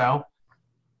midnight or so.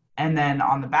 And then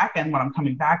on the back end, when I'm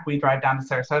coming back, we drive down to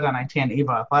Sarasota and I tan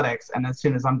Evo Athletics. And as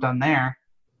soon as I'm done there,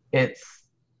 it's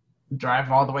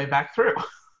drive all the way back through.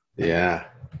 Yeah.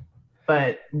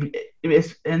 But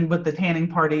and with the tanning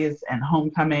parties and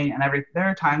homecoming and everything, there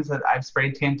are times that I've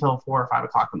sprayed tan till 4 or 5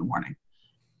 o'clock in the morning.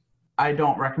 I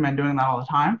don't recommend doing that all the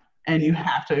time. And you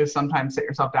have to sometimes sit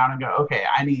yourself down and go, okay,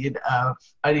 I need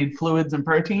fluids and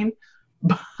protein.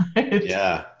 But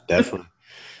yeah, definitely.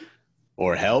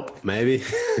 Or help, maybe.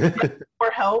 or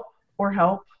help.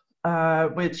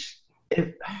 Which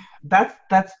that's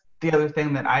the other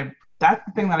thing that's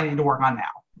the thing that I need to work on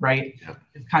now, right? Yeah.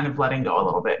 Is kind of letting go a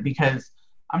little bit, because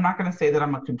I'm not going to say that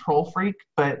I'm a control freak,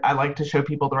 but I like to show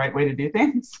people the right way to do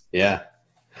things. Yeah.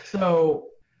 So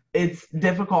it's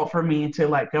difficult for me to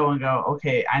let go and go,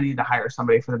 okay, I need to hire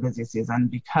somebody for the busy season,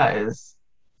 because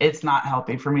it's not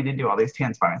healthy for me to do all these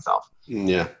tans by myself.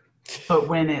 Yeah. But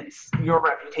when it's your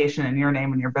reputation and your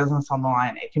name and your business on the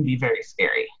line, it can be very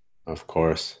scary. Of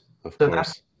course. That's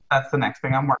the next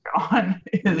thing I'm working on.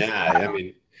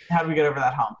 How do we get over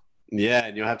that hump? Yeah,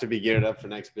 and you'll have to be geared up for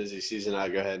next busy season.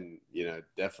 I'll go ahead and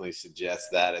definitely suggest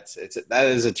that that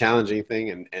is a challenging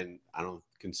thing, and I don't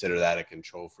consider that a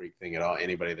control freak thing at all.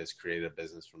 Anybody that's created a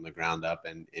business from the ground up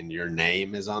and your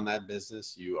name is on that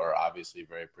business, you are obviously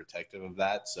very protective of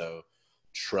that. So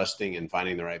trusting and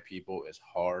finding the right people is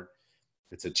hard.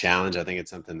 It's a challenge. I think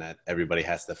it's something that everybody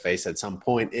has to face at some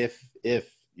point if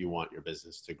you want your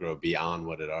business to grow beyond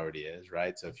what it already is,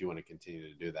 right? So if you want to continue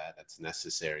to do that, that's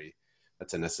necessary.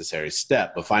 That's a necessary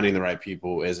step. But finding the right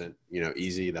people isn't,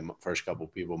 easy. The first couple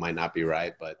of people might not be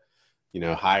right, but,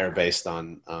 hire based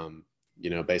on,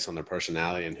 based on their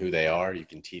personality and who they are. You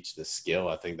can teach the skill.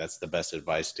 I think that's the best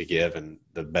advice to give, and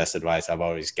the best advice I've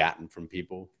always gotten from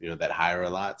people, that hire a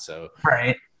lot. So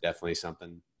right. Definitely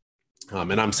something.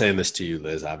 And I'm saying this to you,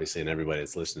 Liz, obviously, and everybody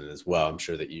that's listening as well. I'm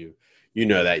sure that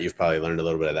that you've probably learned a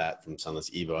little bit of that from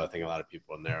Sunless Evo. I think a lot of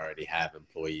people in there already have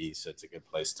employees, so it's a good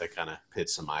place to kind of pitch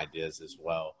some ideas as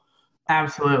well.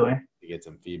 Absolutely. To get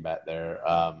some feedback there.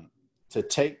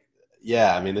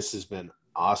 This has been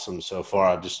awesome so far.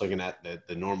 I'm just looking at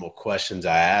the normal questions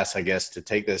I ask, I guess, to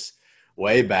take this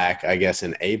way back, I guess,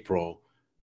 in April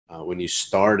when you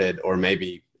started, or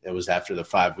maybe it was after the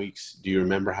 5 weeks. Do you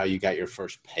remember how you got your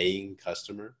first paying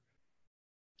customer?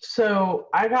 So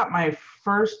I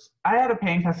had a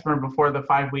paying customer before the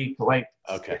 5 week,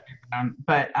 okay.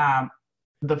 But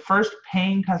the first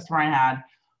paying customer I had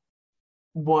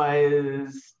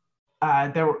was,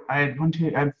 I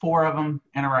had 4 of them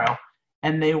in a row,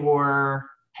 and they were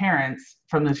parents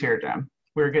from the cheer gym.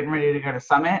 We were getting ready to go to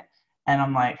Summit, and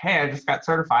I'm like, hey, I just got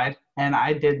certified, and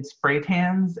I did spray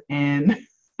tans in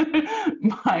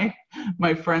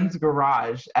my friend's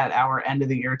garage at our end of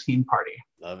the year team party.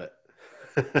 Love it.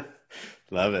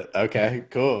 Love it. Okay,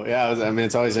 cool. Yeah.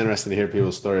 It's always interesting to hear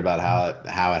people's story about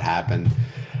how it happened.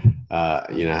 How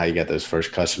you got those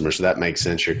first customers. So that makes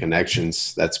sense. Your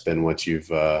connections, that's been what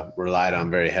you've relied on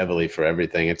very heavily for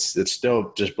everything. It's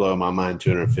still just blowing my mind.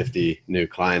 250 new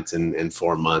clients in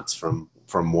 4 months from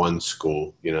one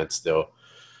school.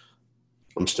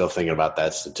 I'm still thinking about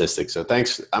that statistic. So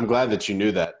thanks. I'm glad that you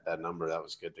knew that number. That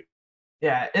was good.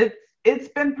 Yeah, it's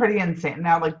been pretty insane.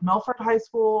 Now, like Milford High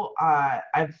School, I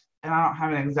don't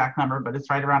have an exact number, but it's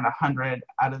right around 100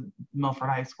 out of Milford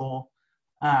High School.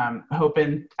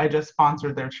 Hoping, I just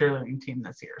sponsored their cheerleading team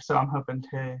this year, so I'm hoping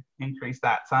to increase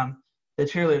that some. The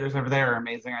cheerleaders over there are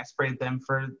amazing. I sprayed them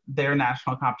for their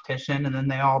national competition, and then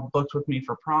they all booked with me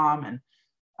for prom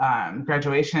and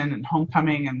graduation and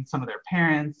homecoming, and some of their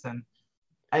parents. And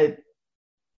it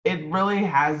really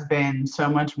has been so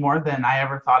much more than I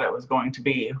ever thought it was going to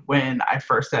be when I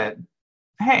first said,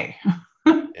 hey,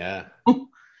 yeah,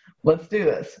 let's do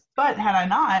this. But had I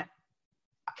not,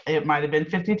 it might have been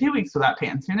 52 weeks without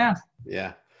tans. Who knows?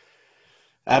 Yeah,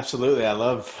 absolutely. I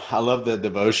love the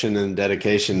devotion and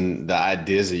dedication. The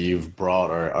ideas that you've brought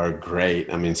are great.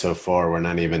 So far we're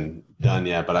not even done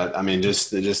yet, but just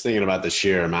thinking about the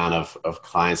sheer amount of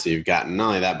clients that you've gotten. Not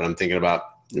only that, but I'm thinking about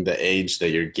the age that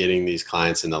you're getting these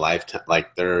clients in the lifetime,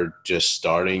 like they're just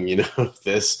starting,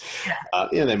 this,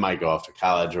 they might go off to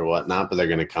college or whatnot, but they're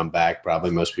going to come back.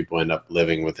 Probably most people end up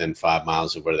living within 5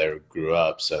 miles of where they grew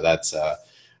up. So that's,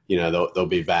 they'll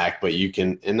be back, but you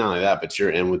can, and not only that, but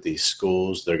you're in with these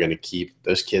schools. They're going to keep,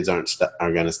 those kids are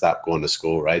going to stop going to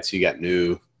school. Right. So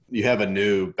you have a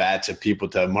new batch of people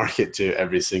to market to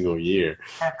every single year.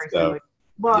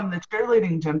 Well, and the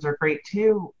cheerleading gyms are great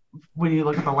too, when you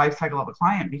look at the life cycle of a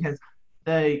client, because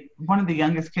one of the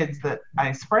youngest kids that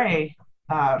I spray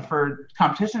for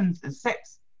competitions is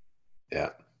 6.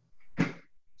 Yeah.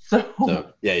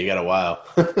 So yeah, you got a while.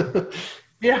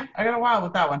 Yeah, I got a while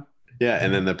with that one. Yeah,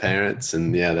 and then the parents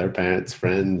and their parents,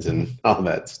 friends, and all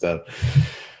that stuff.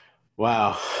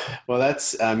 Wow. Well,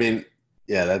 that's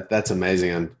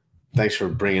amazing. And thanks for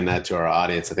bringing that to our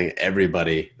audience. I think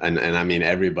everybody, and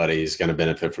everybody is going to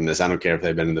benefit from this. I don't care if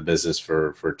they've been in the business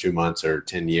for 2 months or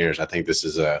 10 years. I think this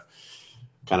is a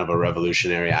kind of a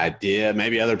revolutionary idea.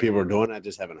 Maybe other people are doing it. I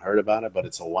just haven't heard about it, but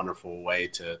it's a wonderful way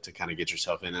to kind of get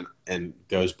yourself in, and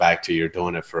goes back to you're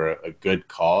doing it for a good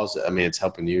cause. It's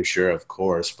helping you, sure, of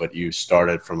course, but you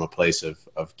started from a place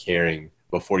of caring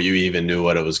before you even knew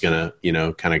what it was going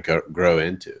to, kind of grow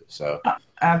into. So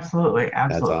absolutely.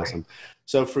 That's awesome.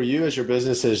 So for you, as your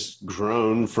business has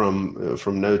grown from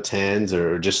no tans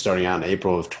or just starting out in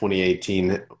April of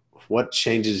 2018, what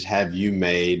changes have you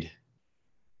made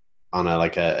on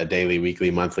a daily,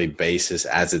 weekly, monthly basis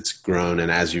as it's grown and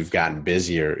as you've gotten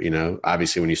busier?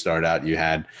 Obviously when you started out, you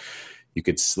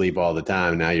could sleep all the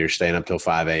time. Now you're staying up till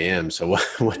 5 a.m. So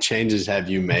what changes have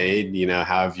you made? How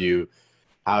have you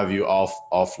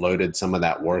offloaded some of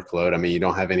that workload? You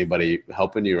don't have anybody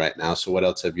helping you right now. So what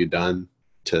else have you done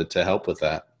to help with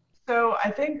that? So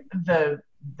I think the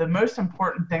the most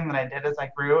important thing that I did as I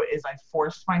grew is I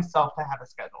forced myself to have a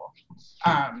schedule.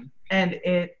 And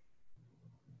it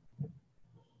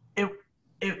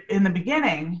in the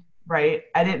beginning, right,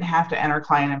 I didn't have to enter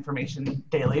client information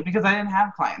daily because I didn't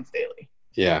have clients daily.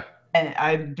 Yeah. And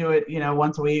I'd do it,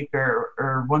 once a week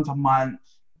or once a month.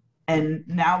 And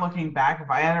now looking back, if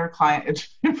I enter client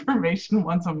information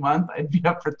once a month, I'd be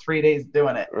up for 3 days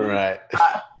doing it. Right.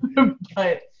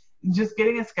 But just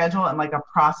getting a schedule and like a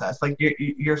process, like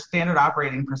your standard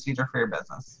operating procedure for your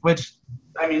business, which,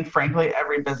 I mean, frankly,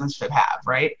 every business should have,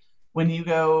 right? When you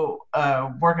go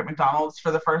work at McDonald's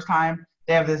for the first time,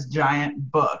 they have this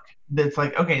giant book that's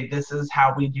like, okay, this is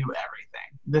how we do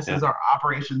everything. This is our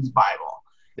operations Bible.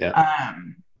 Yeah.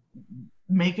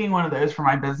 Making one of those for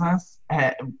my business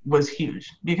was huge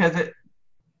because it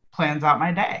plans out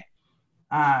my day.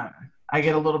 I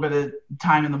get a little bit of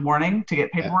time in the morning to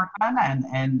get paperwork done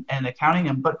and accounting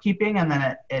and bookkeeping. And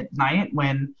then at night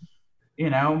when,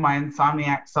 my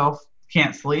insomniac self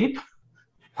can't sleep,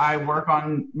 I work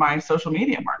on my social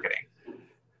media marketing.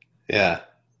 Yeah.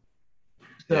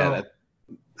 So, yeah,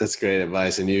 that's great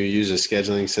advice. And you use a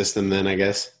scheduling system then, I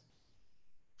guess?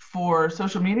 For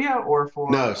social media or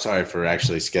for? No, sorry, for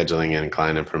actually scheduling and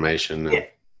client information.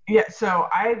 Yeah. So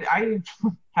I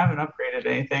haven't upgraded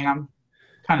anything. I'm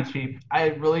kind of cheap. I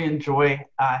really enjoy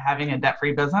having a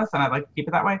debt-free business, and I'd like to keep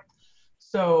it that way.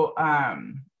 So I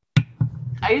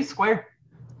use Square.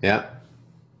 Yeah.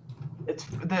 It's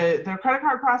their credit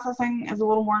card processing is a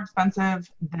little more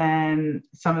expensive than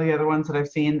some of the other ones that I've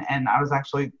seen, and I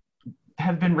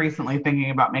have been recently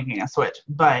thinking about making a switch,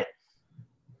 but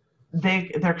they're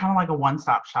kind of like a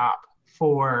one-stop shop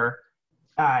for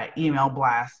email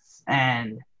blasts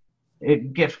and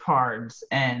gift cards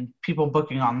and people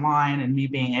booking online and me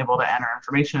being able to enter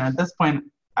information. At this point,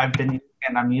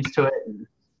 I'm used to it. And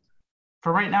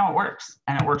for right now, it works,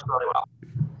 and it works really well.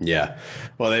 Yeah.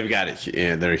 Well, they've got it.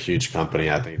 Yeah, they're a huge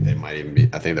company. I think they might even be,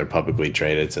 I think they're publicly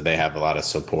traded. So they have a lot of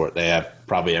support. They have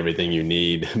probably everything you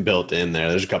need built in there.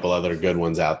 There's a couple other good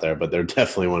ones out there, but they're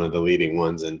definitely one of the leading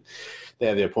ones. And they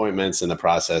have the appointments and the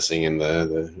processing and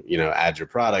the add your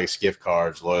products, gift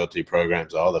cards, loyalty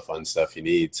programs, all the fun stuff you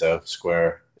need. So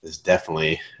Square is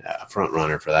definitely a front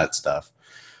runner for that stuff.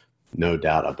 No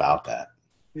doubt about that.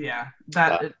 Yeah,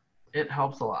 it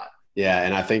helps a lot. Yeah.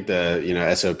 And I think the,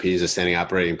 SOPs, the standing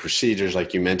operating procedures,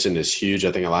 like you mentioned, is huge.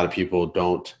 I think a lot of people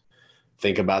don't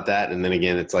think about that. And then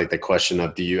again, it's like the question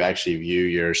of, do you actually view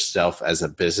yourself as a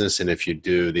business? And if you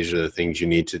do, these are the things you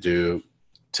need to do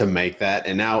to make that.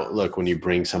 And now look, when you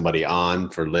bring somebody on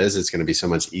for Liz, it's going to be so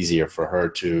much easier for her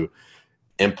to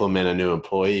implement a new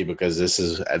employee because this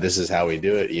is how we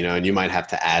do it, and you might have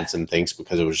to add some things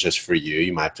because it was just for you.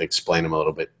 You might have to explain them a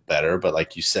little bit better. But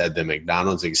like you said, the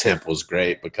McDonald's example is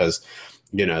great because,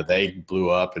 they blew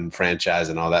up and franchise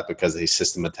and all that because they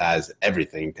systematized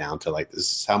everything down to like, this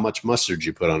is how much mustard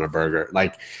you put on a burger.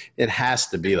 Like it has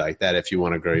to be like that if you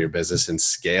want to grow your business and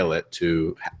scale it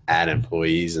to add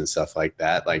employees and stuff like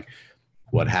that. Like,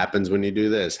 what happens when you do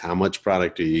this? How much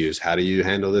product do you use? How do you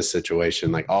handle this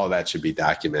situation? Like all that should be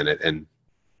documented. And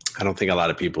I don't think a lot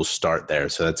of people start there.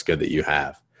 So that's good that you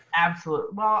have. Absolutely.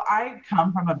 Well, I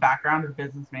come from a background of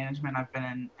business management. I've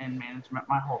been in management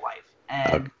my whole life.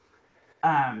 And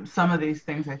some of these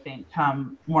things I think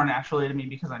come more naturally to me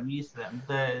because I'm used to them.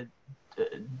 The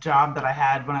job that I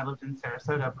had when I lived in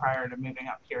Sarasota prior to moving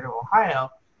up here to Ohio,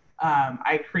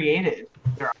 I created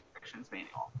their operations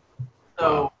manual.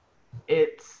 So wow.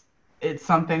 It's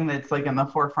something that's like in the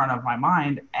forefront of my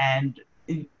mind, and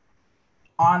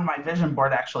on my vision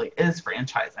board actually is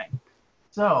franchising.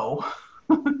 So,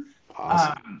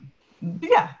 awesome.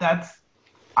 Yeah,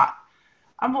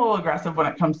 I'm a little aggressive when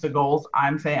it comes to goals.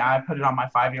 I'm saying I put it on my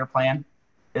 5-year plan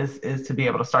is to be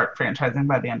able to start franchising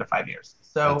by the end of 5 years.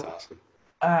 So that's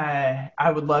awesome.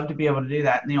 I would love to be able to do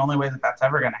that. And the only way that that's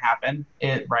ever going to happen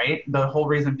the whole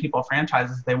reason people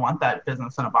franchise is they want that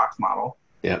business in a box model.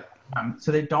 Yeah.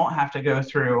 So they don't have to go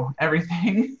through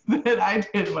everything that I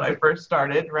did when I first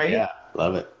started, right? Yeah,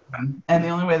 love it. And the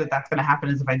only way that that's going to happen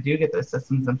is if I do get those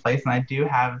systems in place and I do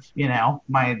have,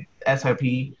 my SOP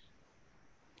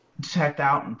checked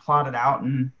out and plotted out.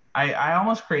 And I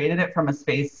almost created it from a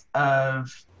space of,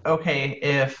 okay,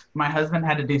 if my husband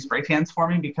had to do spray tans for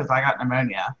me because I got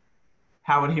pneumonia,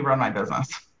 how would he run my business?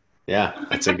 Yeah,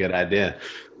 that's a good idea.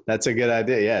 That's a good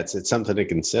idea. Yeah, it's something to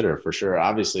consider for sure.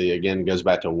 Obviously, again, goes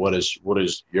back to what is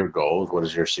your goals? What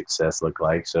does your success look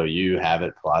like? So you have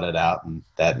it plotted out, and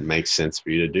that makes sense for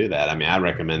you to do that. I mean, I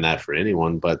recommend that for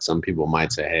anyone, but some people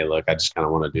might say, hey, look, I just kind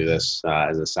of want to do this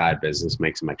as a side business,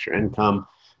 make some extra income.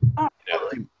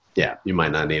 Yeah, you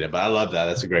might not need it, but I love that.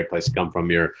 That's a great place to come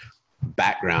from. You're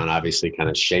background obviously kind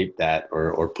of shaped that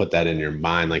or put that in your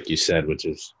mind, like you said, which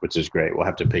is great. We'll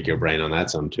have to pick your brain on that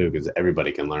some too, because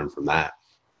everybody can learn from that.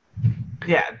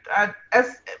 Yeah,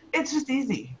 it's just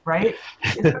easy, right?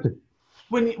 No.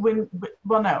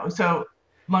 So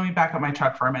let me back up my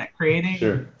truck for a minute.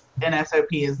 Creating an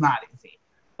SOP is not easy,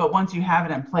 but once you have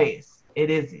it in place, it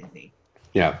is easy.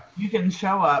 Yeah. You can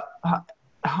show up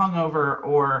hungover,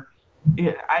 or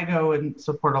I go and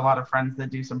support a lot of friends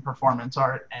that do some performance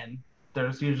art, and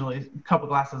there's usually a couple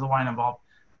glasses of wine involved.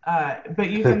 But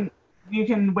you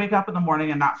can wake up in the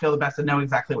morning and not feel the best and know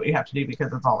exactly what you have to do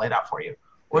because it's all laid out for you.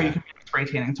 Or you can be spray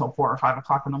tanning until 4 or 5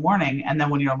 o'clock in the morning, and then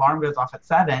when your alarm goes off at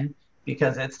 7,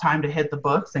 because it's time to hit the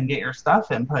books and get your stuff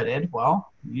inputted,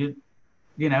 well, you're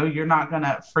not going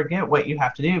to forget what you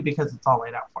have to do because it's all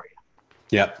laid out for you.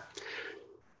 Yep.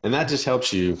 And that just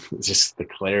helps you, just the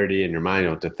clarity in your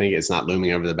mind, to think it's not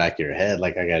looming over the back of your head.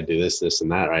 Like, I got to do this, this, and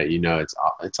that, right?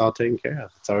 It's all taken care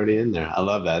of. It's already in there. I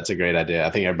love that. It's a great idea. I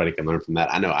think everybody can learn from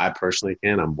that. I know I personally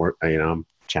can. I'm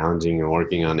challenging and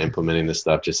working on implementing this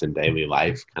stuff just in daily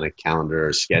life, kind of calendar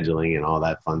or scheduling and all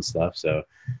that fun stuff. So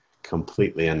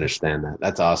completely understand that.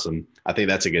 That's awesome. I think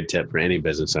that's a good tip for any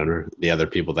business owner, the other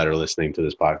people that are listening to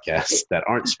this podcast that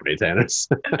aren't spray tanners.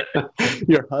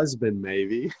 Your husband,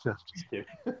 maybe. No, I'm just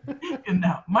kidding.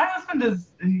 No, my husband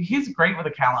he's great with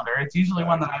a calendar. It's usually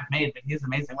one that I've made, but he's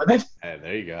amazing with it. Hey,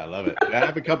 there you go. I love it. I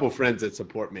have a couple friends that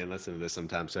support me and listen to this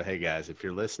sometimes. So, hey guys, if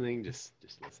you're listening, just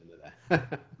listen to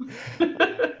that.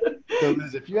 So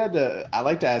Liz, if you had to, I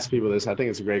like to ask people this. I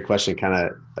think it's a great question,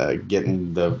 kind of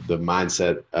getting the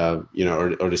mindset of,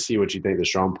 or to see what you think the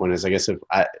strong point is. I guess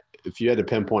if you had to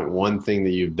pinpoint one thing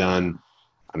that you've done,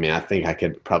 I mean, I think I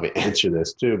could probably answer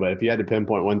this too, but if you had to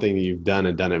pinpoint one thing that you've done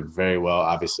and done it very well,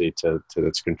 obviously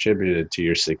that's contributed to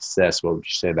your success, what would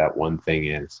you say that one thing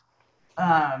is?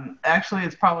 Actually,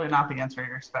 it's probably not the answer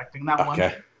you're expecting. That one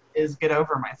thing is get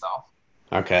over myself.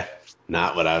 Okay.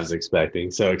 Not what I was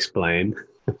expecting. So explain.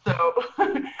 So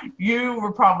you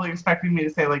were probably expecting me to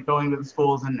say like going to the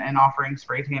schools and offering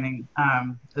spray tanning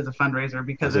as a fundraiser,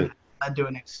 because it led to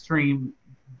an extreme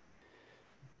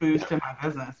boost in my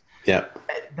business. Yeah.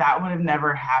 That would have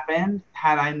never happened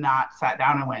had I not sat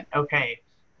down and went, okay,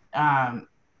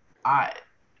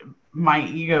 my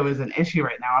ego is an issue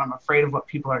right now, and I'm afraid of what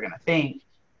people are going to think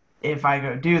if I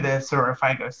go do this, or if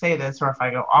I go say this, or if I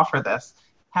go offer this.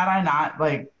 Had I not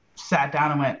sat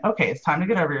down and went, okay, it's time to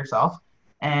get over yourself,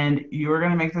 and you are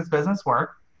going to make this business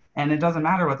work, and it doesn't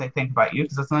matter what they think about you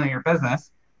because it's none of your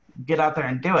business. Get out there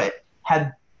and do it.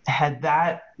 Had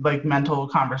that mental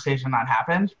conversation not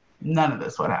happened, none of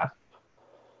this would have.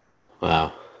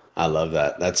 Wow. I love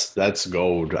that. That's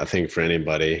gold, I think, for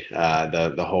anybody.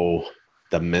 The whole,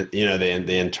 the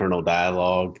internal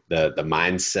dialogue, the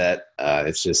mindset,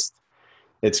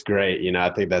 it's great. I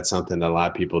think that's something that a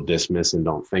lot of people dismiss and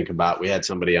don't think about. We had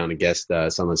somebody on a guest,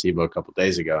 Sunless Evo, a couple of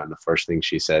days ago, and the first thing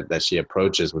she said that she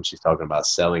approaches when she's talking about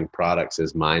selling products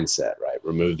is mindset, right?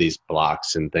 Remove these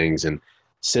blocks and things and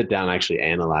sit down and actually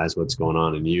analyze what's going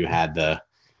on. And you had the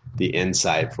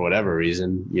insight for whatever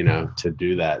reason, to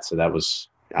do that. So that was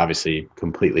obviously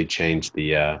completely changed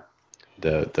the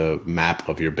map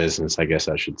of your business, I guess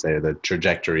I should say, the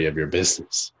trajectory of your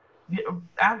business.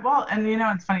 Yeah, well, and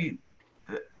it's funny.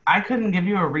 I couldn't give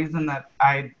you a reason that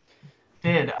I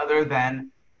did other than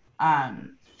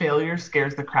failure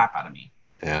scares the crap out of me.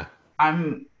 Yeah.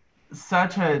 I'm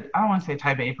such I don't want to say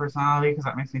type A personality because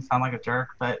that makes me sound like a jerk,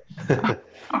 but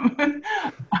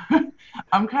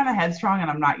I'm kind of headstrong and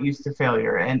I'm not used to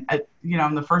failure. And,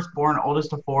 I'm the firstborn,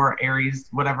 oldest of 4, Aries,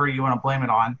 whatever you want to blame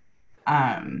it on.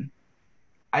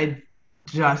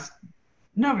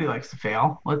 Nobody likes to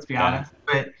fail, let's be honest.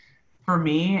 But for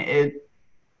me,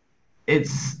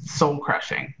 it's soul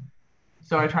crushing.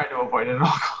 So I try to avoid it at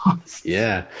all costs.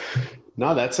 Yeah.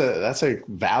 No, that's a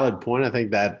valid point. I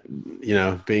think that,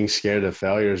 being scared of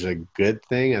failure is a good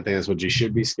thing. I think that's what you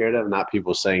should be scared of, not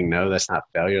people saying no, that's not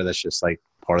failure. That's just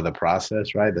part of the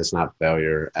process, right? That's not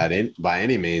failure by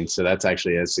any means. So that's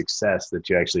actually a success that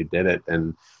you actually did it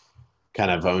and kind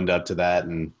of owned up to that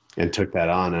and took that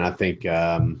on. And I think,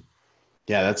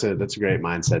 that's a great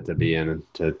mindset to be in, and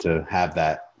to have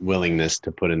that willingness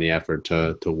to put in the effort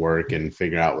to work and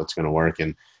figure out what's going to work.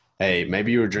 And hey,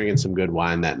 maybe you were drinking some good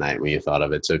wine that night when you thought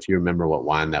of it. So if you remember what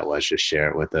wine that was, just share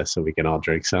it with us so we can all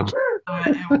drink some.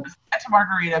 It was Santa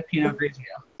Margarita Pinot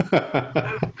Grigio.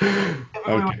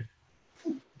 Okay.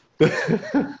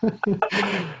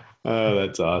 Oh,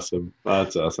 that's awesome.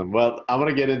 That's awesome. Well, I want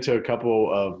to get into a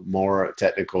couple of more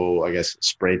technical, I guess,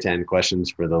 spray tan questions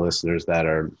for the listeners that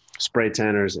are spray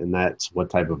tanners, and that's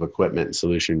what type of equipment and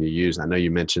solution you use. I know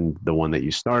you mentioned the one that you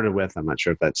started with. I'm not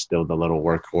sure if that's still the little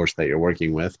workhorse that you're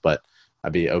working with, but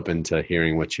I'd be open to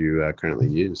hearing what you currently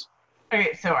use.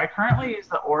 Okay, so I currently use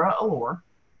the Aura Allure,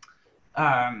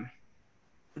 the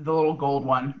little gold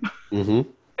one. Mm-hmm.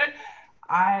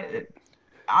 I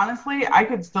honestly, I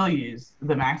could still use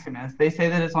the Maximus. They say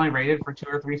that it's only rated for 2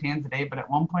 or 3 tans a day, but at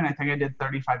one point I think I did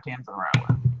 35 tans in a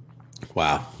row.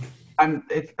 Wow.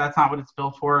 That's not what it's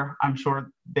built for. I'm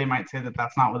sure they might say that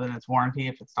that's not within its warranty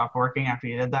if it stopped working after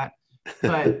you did that.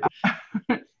 But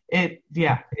it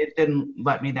didn't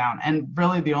let me down. And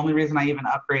really the only reason I even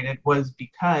upgraded was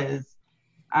because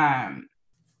I,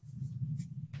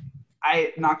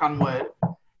 knock on wood,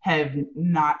 have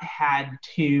not had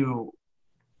to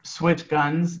switch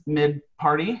guns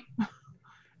mid-party,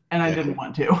 and I didn't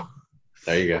want to.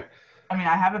 There you go. I mean,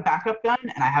 I have a backup gun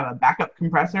and I have a backup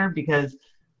compressor because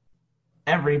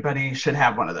everybody should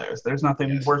have one of those. There's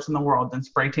nothing worse in the world than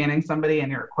spray tanning somebody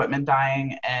and your equipment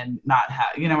dying and not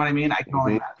have, you know what I mean? I can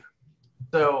only imagine.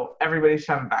 So everybody should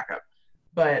have a backup.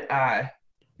 But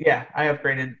yeah, I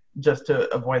upgraded just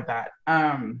to avoid that.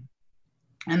 And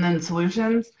then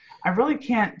solutions, I really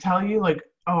can't tell you like,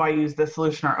 oh, I use this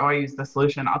solution or oh, I use this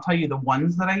solution. I'll tell you the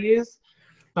ones that I use,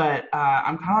 but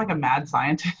I'm kind of like a mad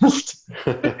scientist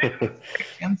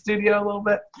in studio a little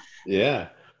bit. Yeah.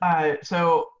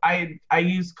 So I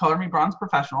use Color Me Bronze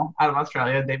Professional out of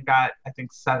Australia. They've got, I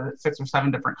think, 6 or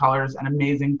 7 different colors and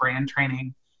amazing brand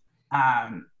training.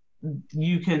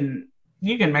 You can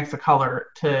mix a color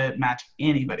to match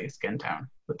anybody's skin tone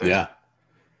with those. Yeah.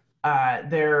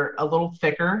 They're a little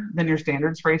thicker than your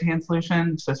standard spray tan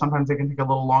solution, so sometimes they can take a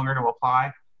little longer to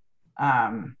apply.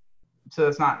 So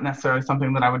it's not necessarily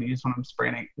something that I would use when I'm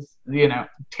spraying,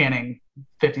 tanning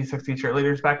 50, 60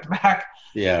 cheerleaders back to back.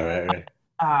 Yeah, right.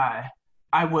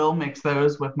 I will mix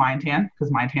those with Mind Tan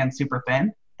because Mind Tan's super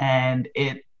thin, and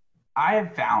I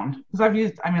have found, because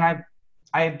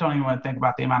I don't even want to think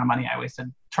about the amount of money I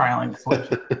wasted trialing the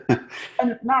solution.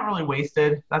 And not really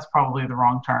wasted, that's probably the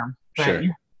wrong term, but sure.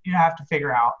 You have to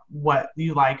figure out what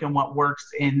you like and what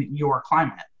works in your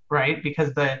climate, right?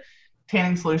 Because the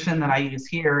tanning solution that I use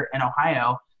here in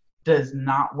Ohio does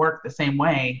not work the same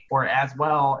way or as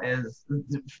well as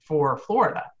for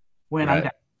Florida when I'm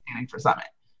down tanning for Summit.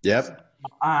 Yep.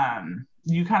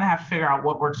 You kind of have to figure out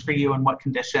what works for you and what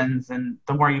conditions, and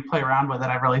the more you play around with it,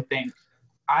 I really think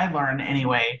I learn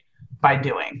anyway by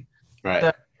doing.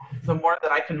 Right. The more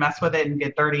that I can mess with it and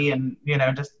get dirty and,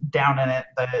 just down in it,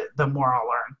 the more I'll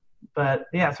learn. But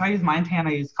yeah, so I use Mind Tan.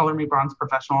 I use Color Me Bronze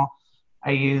Professional.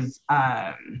 I use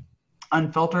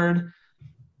Unfiltered,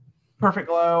 Perfect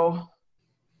Glow,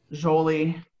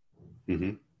 Jolie.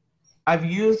 Mm-hmm. I've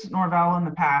used Norval in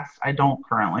the past. I don't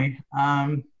currently.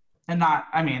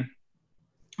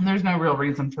 There's no real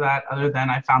reason for that other than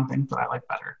I found things that I like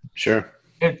better. Sure.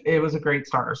 It was a great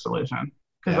starter solution.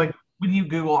 Because like when you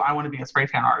Google, I want to be a spray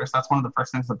tan artist, that's one of the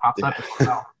first things that pops up.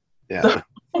 Yeah.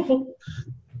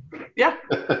 Yeah.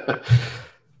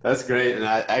 That's great. And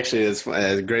it's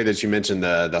great that you mentioned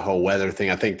the whole weather thing.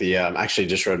 I think I actually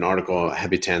just wrote an article on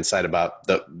Happy Tan site about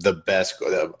the best,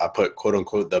 I put quote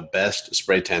unquote, the best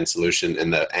spray tan solution.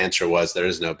 And the answer was there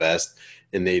is no best.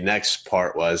 And the next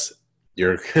part was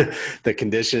the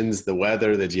conditions, the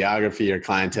weather, the geography, your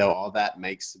clientele, all that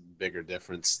makes a bigger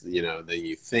difference, than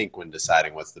you think when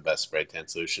deciding what's the best spray tan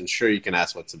solution. Sure, you can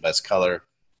ask what's the best color.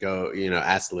 Go,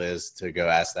 ask Liz to go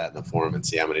ask that in the forum and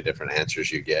see how many different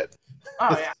answers you get.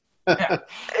 Oh yeah. Yeah.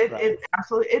 It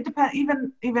absolutely, it depends,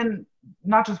 even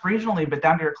not just regionally, but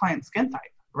down to your client's skin type,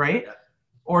 right? Yeah.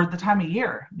 Or the time of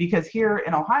year, because here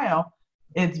in Ohio,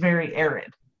 it's very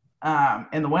arid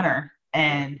in the winter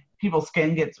and people's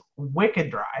skin gets wicked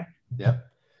dry. Yep.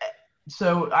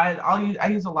 So I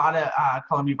use a lot of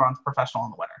Color Me Bronze Professional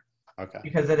in the winter. Okay.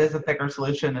 Because it is a thicker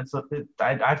solution.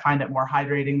 I find it more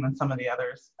hydrating than some of the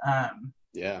others.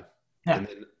 Yeah.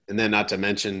 And then not to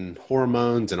mention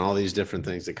hormones and all these different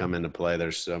things that come into play.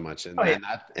 There's so much.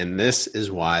 And this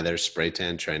is why there's spray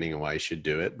tan training and why you should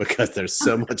do it, because there's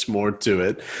so much more to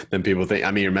it than people think.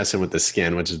 I mean, you're messing with the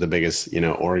skin, which is the biggest,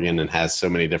 organ, and has so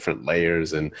many different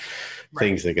layers and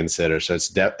things to consider. So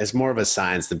it's more of a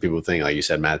science than people think. Like you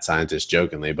said, mad scientist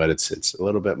jokingly, but it's a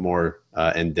little bit more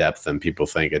in depth than people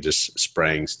think of just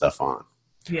spraying stuff on.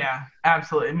 Yeah,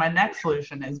 absolutely. My next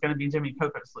solution is going to be Jimmy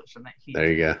Coco's solution that he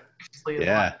there you go.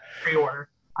 Pre-order.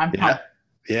 I'm pumped.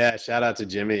 Yeah, shout out to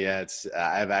Jimmy. Yeah,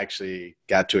 I've actually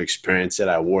got to experience it.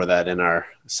 I wore that in our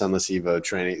Sunless Evo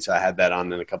training. So I had that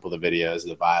on in a couple of the videos,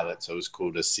 the violet. So it was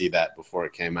cool to see that before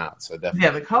it came out. So Yeah,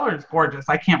 definitely. the color is gorgeous.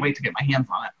 I can't wait to get my hands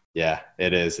on it. Yeah,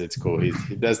 it is. It's cool. He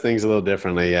does things a little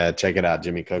differently. Check it out,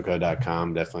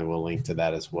 jimmycoco.com. Definitely will link to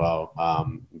that as well.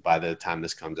 By the time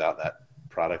this comes out, that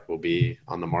product will be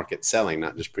on the market selling,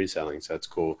 not just pre-selling. So that's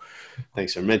cool.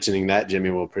 Thanks for mentioning that, Jimmy.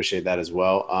 We'll appreciate that as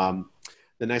well.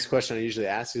 The next question I usually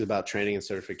ask is about training and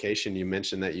certification. You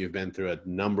mentioned that you've been through a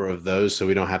number of those, so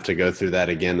we don't have to go through that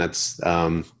again. That's,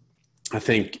 I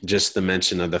think, just the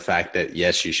mention of the fact that,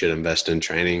 yes, you should invest in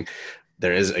training.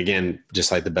 There is, again,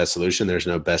 just like the best solution, there's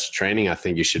no best training. I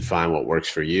think you should find what works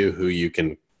for you, who you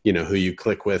can, who you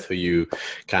click with, who you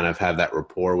kind of have that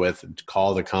rapport with.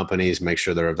 Call the companies, make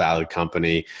sure they're a valid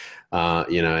company,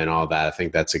 and all that. I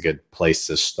think that's a good place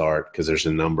to start because there's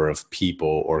a number of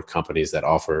people or companies that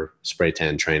offer spray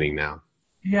tan training now.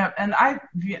 Yeah, and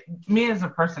me as a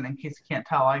person, in case you can't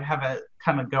tell, I have a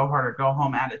kind of go hard or go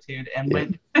home attitude. And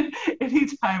when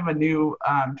anytime a new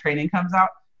training comes out,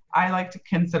 I like to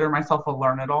consider myself a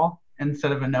learn-it-all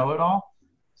instead of a know-it-all.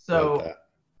 So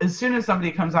as soon as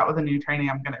somebody comes out with a new training,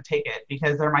 I'm going to take it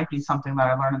because there might be something that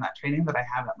I learned in that training that I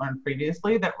haven't learned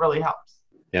previously that really helps.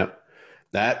 Yep.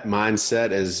 That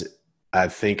mindset is, I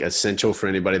think, essential for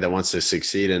anybody that wants to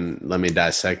succeed. And let me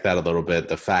dissect that a little bit.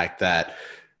 The fact that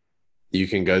you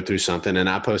can go through something, and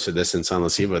I posted this in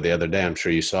Sunless Evo the other day, I'm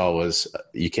sure you saw, was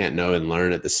you can't know and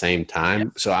learn at the same time.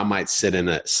 Yep. So I might sit in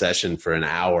a session for an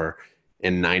hour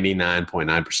and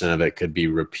 99.9% of it could be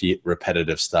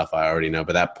repetitive stuff I already know.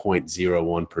 But that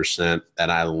 0.01% that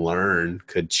I learn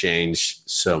could change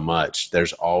so much.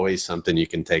 There's always something you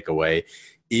can take away,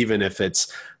 even if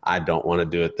it's, I don't want to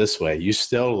do it this way. You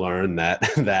still learn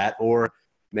that, or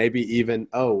maybe even,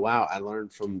 oh, wow, I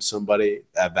learned from somebody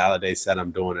that validates that I'm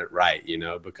doing it right,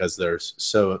 because there's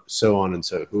so on and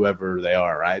so whoever they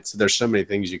are, right? So there's so many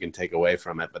things you can take away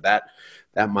from it. But that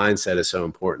mindset is so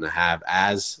important to have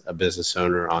as a business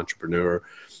owner, entrepreneur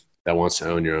that wants to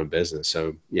own your own business.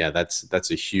 So yeah, that's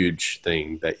a huge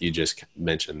thing that you just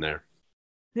mentioned there.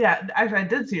 Yeah, actually, I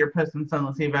did see your post in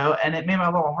Sunless Evo, and it made my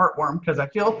little heart warm because I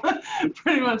feel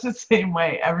pretty much the same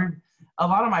way. A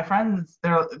lot of my friends,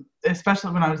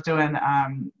 especially when I was doing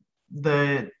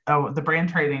the brand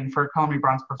training for Color Me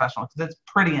Bronze Professional, because it's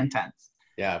pretty intense.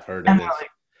 Yeah, I've heard of it. And like,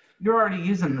 you're already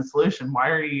using the solution. Why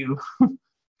are you?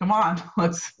 Come on,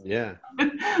 let's. Yeah.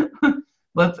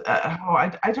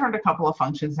 I turned a couple of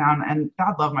functions down, and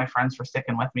God love my friends for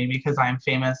sticking with me because I am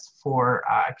famous for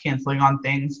canceling on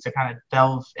things to kind of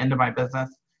delve into my business.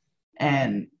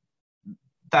 And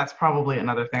that's probably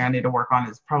another thing I need to work on,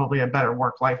 is probably a better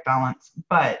work-life balance.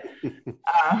 But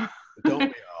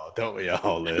don't we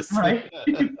all, Liz? Right.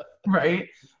 Right.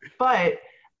 But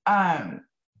and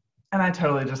I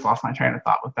totally just lost my train of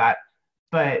thought with that.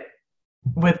 But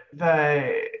with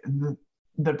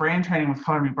the brand training with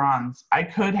Color Me Bronze, I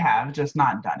could have just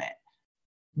not done it.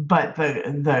 But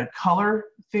the color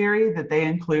theory that they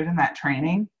include in that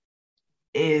training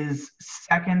is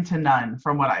second to none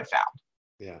from what I've found.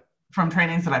 Yeah. From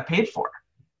trainings that I paid for.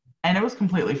 And it was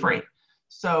completely free.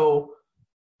 So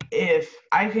if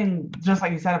I can, just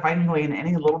like you said, if I can glean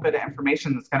any little bit of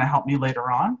information that's going to help me later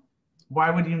on, why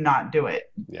would you not do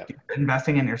it? Yeah. You're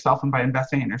investing in yourself, and by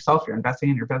investing in yourself, you're investing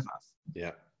in your business.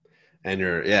 Yeah. And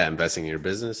you're investing in your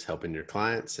business, helping your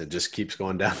clients. It just keeps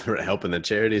going down, helping the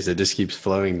charities. It just keeps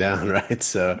flowing down, right?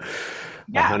 So,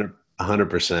 yeah.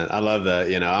 100%. I love that.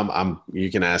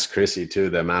 You can ask Chrissy too,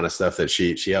 the amount of stuff that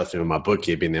she helps me with my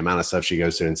bookkeeping, the amount of stuff she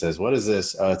goes through and says, what is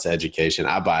this? Oh, it's education.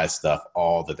 I buy stuff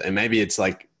all the time. And maybe it's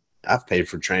like, I've paid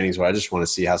for trainings where I just want to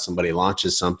see how somebody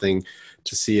launches something,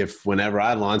 to see if whenever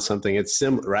I launch something, it's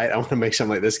similar, right? I want to make sure I'm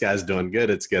like, this guy's doing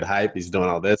good. It's good hype. He's doing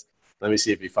all this. Let me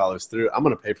see if he follows through. I'm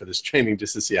going to pay for this training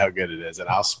just to see how good it is. And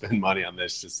I'll spend money on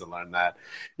this just to learn that,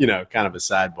 kind of a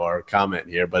sidebar comment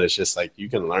here, but it's just like, you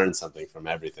can learn something from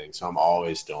everything. So I'm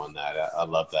always doing that. I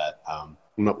love that.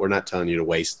 We're not telling you to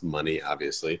waste money,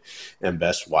 obviously,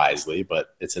 invest wisely,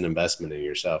 but it's an investment in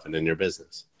yourself and in your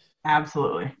business.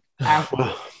 Absolutely.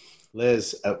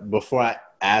 Liz, before I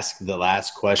ask the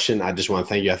last question, I just want to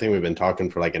thank you. I think we've been talking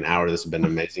for like an hour. This has been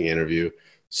an amazing interview.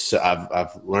 So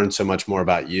I've learned so much more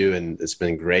about you, and it's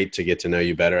been great to get to know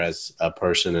you better as a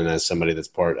person and as somebody that's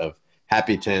part of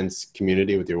Happy Tan's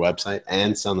community with your website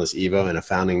and Sunless Evo, and a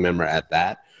founding member at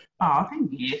that. Oh,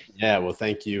 thank you. Yeah, well,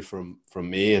 thank you from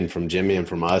me and from Jimmy and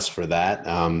from us for that,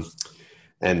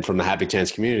 and from the Happy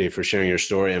Tan's community for sharing your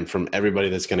story, and from everybody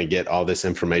that's going to get all this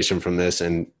information from this.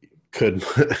 And could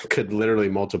could literally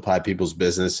multiply people's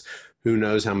business. Who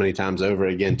knows how many times over?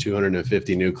 Again,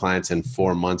 250 new clients in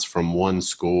 4 months from one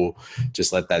school.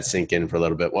 Just let that sink in for a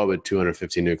little bit. What would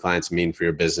 250 new clients mean for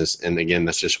your business? And again,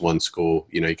 that's just one school.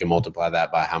 You know, you can multiply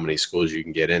that by how many schools you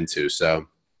can get into. So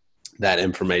that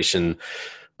information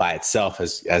by itself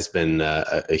has been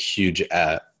a huge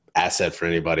asset for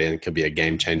anybody, and it could be a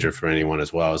game changer for anyone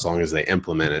as well, as long as they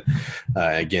implement it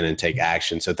again and take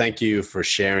action. So thank you for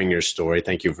sharing your story.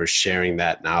 Thank you for sharing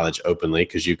that knowledge openly,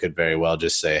 because you could very well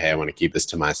just say, hey, I want to keep this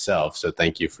to myself. So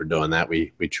thank you for doing that.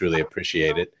 We truly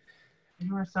appreciate it.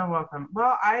 You are so welcome.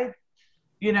 Well,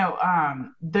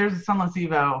 there's a Sunless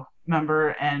Evo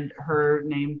member, and her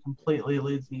name completely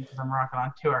eludes me because I'm rocking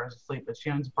on 2 hours of sleep, but she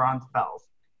owns Bronze Bells.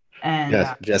 And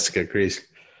yes, Jessica Crease.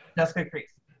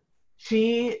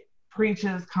 She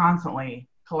preaches constantly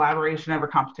collaboration over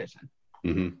competition.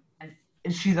 Mm-hmm.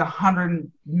 And she's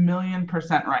 100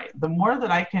 million% right. The more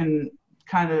that I can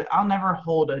I'll never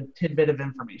hold a tidbit of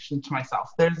information to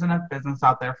myself. There's enough business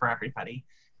out there for everybody.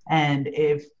 And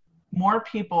if more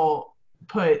people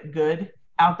put good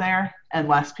out there and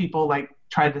less people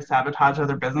try to sabotage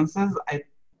other businesses, I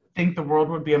think the world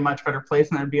would be a much better place,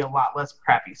 and there'd be a lot less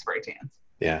crappy spray tans.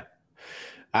 Yeah,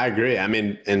 I agree. I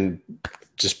mean, and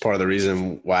just part of the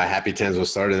reason why Happy Tans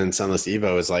was started in Sunless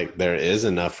Evo is there is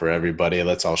enough for everybody.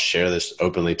 Let's all share this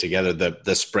openly together.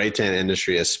 The spray tan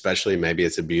industry, especially, maybe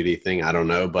it's a beauty thing, I don't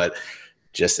know, but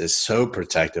just is so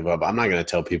protective of. I'm not going to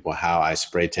tell people how I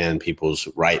spray tan people's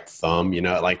right thumb.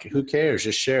 Who cares?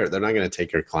 Just share it. They're not going to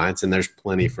take your clients, and there's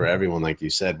plenty for everyone. Like you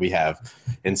said, we have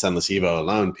in Sunless Evo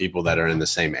alone people that are in the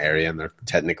same area, and they're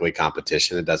technically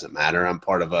competition. It doesn't matter. I'm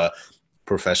part of a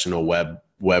professional web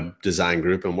design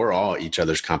group, and we're all each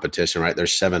other's competition, right?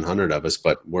 There's 700 of us,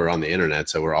 but we're on the internet,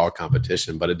 so we're all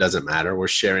competition, but it doesn't matter. We're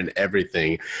sharing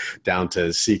everything down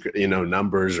to secret,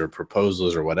 numbers or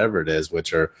proposals or whatever it is,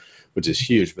 which is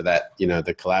huge. But that,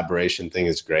 the collaboration thing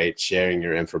is great. Sharing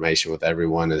your information with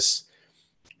everyone it's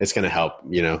going to help,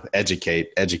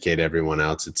 educate everyone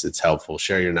else. It's helpful.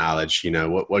 Share your knowledge.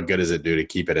 What good does it do to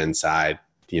keep it inside?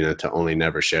 To only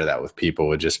never share that with people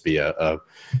would just be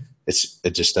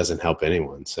it just doesn't help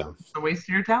anyone. So it's a waste of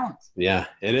your talents. Yeah,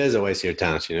 it is a waste of your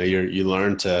talents. You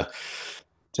learn to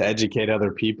educate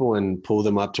other people and pull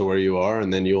them up to where you are,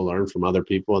 and then you'll learn from other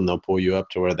people and they'll pull you up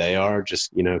to where they are,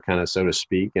 just, kind of so to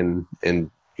speak. And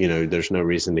there's no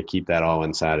reason to keep that all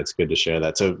inside. It's good to share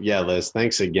that. So yeah, Liz,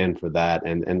 thanks again for that.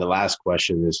 And the last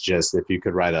question is just, if you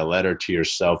could write a letter to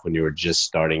yourself when you were just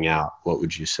starting out, what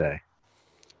would you say?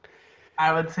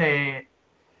 I would say,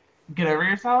 get over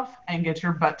yourself and get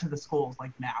your butt to the schools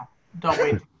now. Don't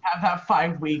wait to have that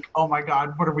 5-week, oh my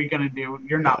God, what are we going to do?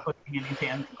 You're not putting any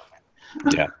tans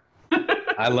in. Yeah.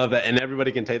 I love that. And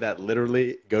everybody can take that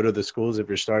literally. Go to the schools if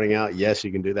you're starting out. Yes,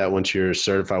 you can do that once you're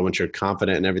certified, once you're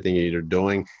confident in everything you're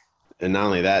doing. And not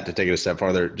only that, to take it a step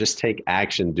farther, just take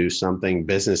action, do something.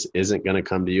 Business isn't going to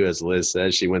come to you. As Liz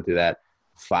says, she went through that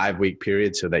 5-week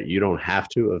period so that you don't have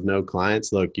to of no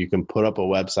clients. Look, you can put up a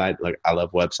website. I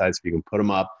love websites. You can put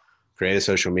them up, create a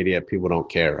social media. People don't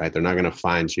care, right? They're not going to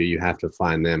find you. You have to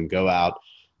find them. Go out,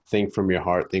 think from your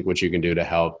heart, think what you can do to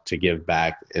help, to give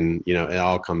back. And, it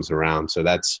all comes around. So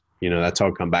that's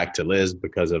all come back to Liz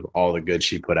because of all the good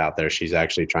she put out there. She's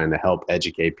actually trying to help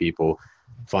educate people,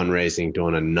 fundraising,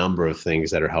 doing a number of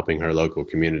things that are helping her local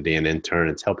community. And in turn,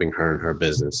 it's helping her and her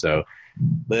business. So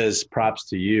Liz, props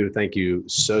to you. Thank you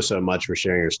so much for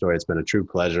sharing your story. It's been a true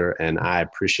pleasure, and I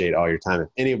appreciate all your time. If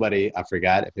anybody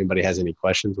has any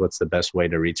questions, what's the best way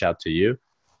to reach out to you?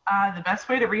 The best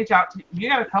way to reach out to you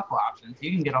got a couple options.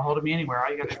 You can get a hold of me anywhere. All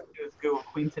you got to do is Google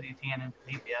Queen City Tan in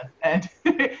Panavia, and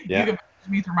Yeah. You can message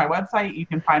me through my website. You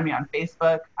can find me on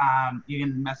Facebook. You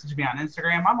can message me on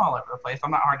Instagram. I'm all over the place.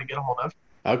 I'm not hard to get a hold of.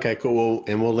 Okay, cool.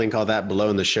 And we'll link all that below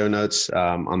in the show notes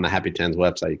on the Happy Tans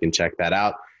website. You can check that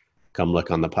out. Come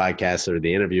look on the podcast or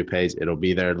the interview page. It'll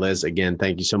be there. Liz, again,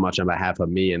 thank you so much on behalf of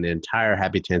me and the entire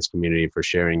Happy Tans community for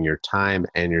sharing your time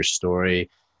and your story.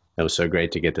 It was so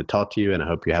great to get to talk to you, and I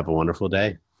hope you have a wonderful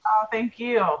day. Oh, thank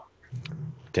you.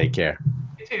 Take care.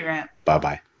 You too, Grant.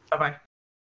 Bye-bye. Bye-bye.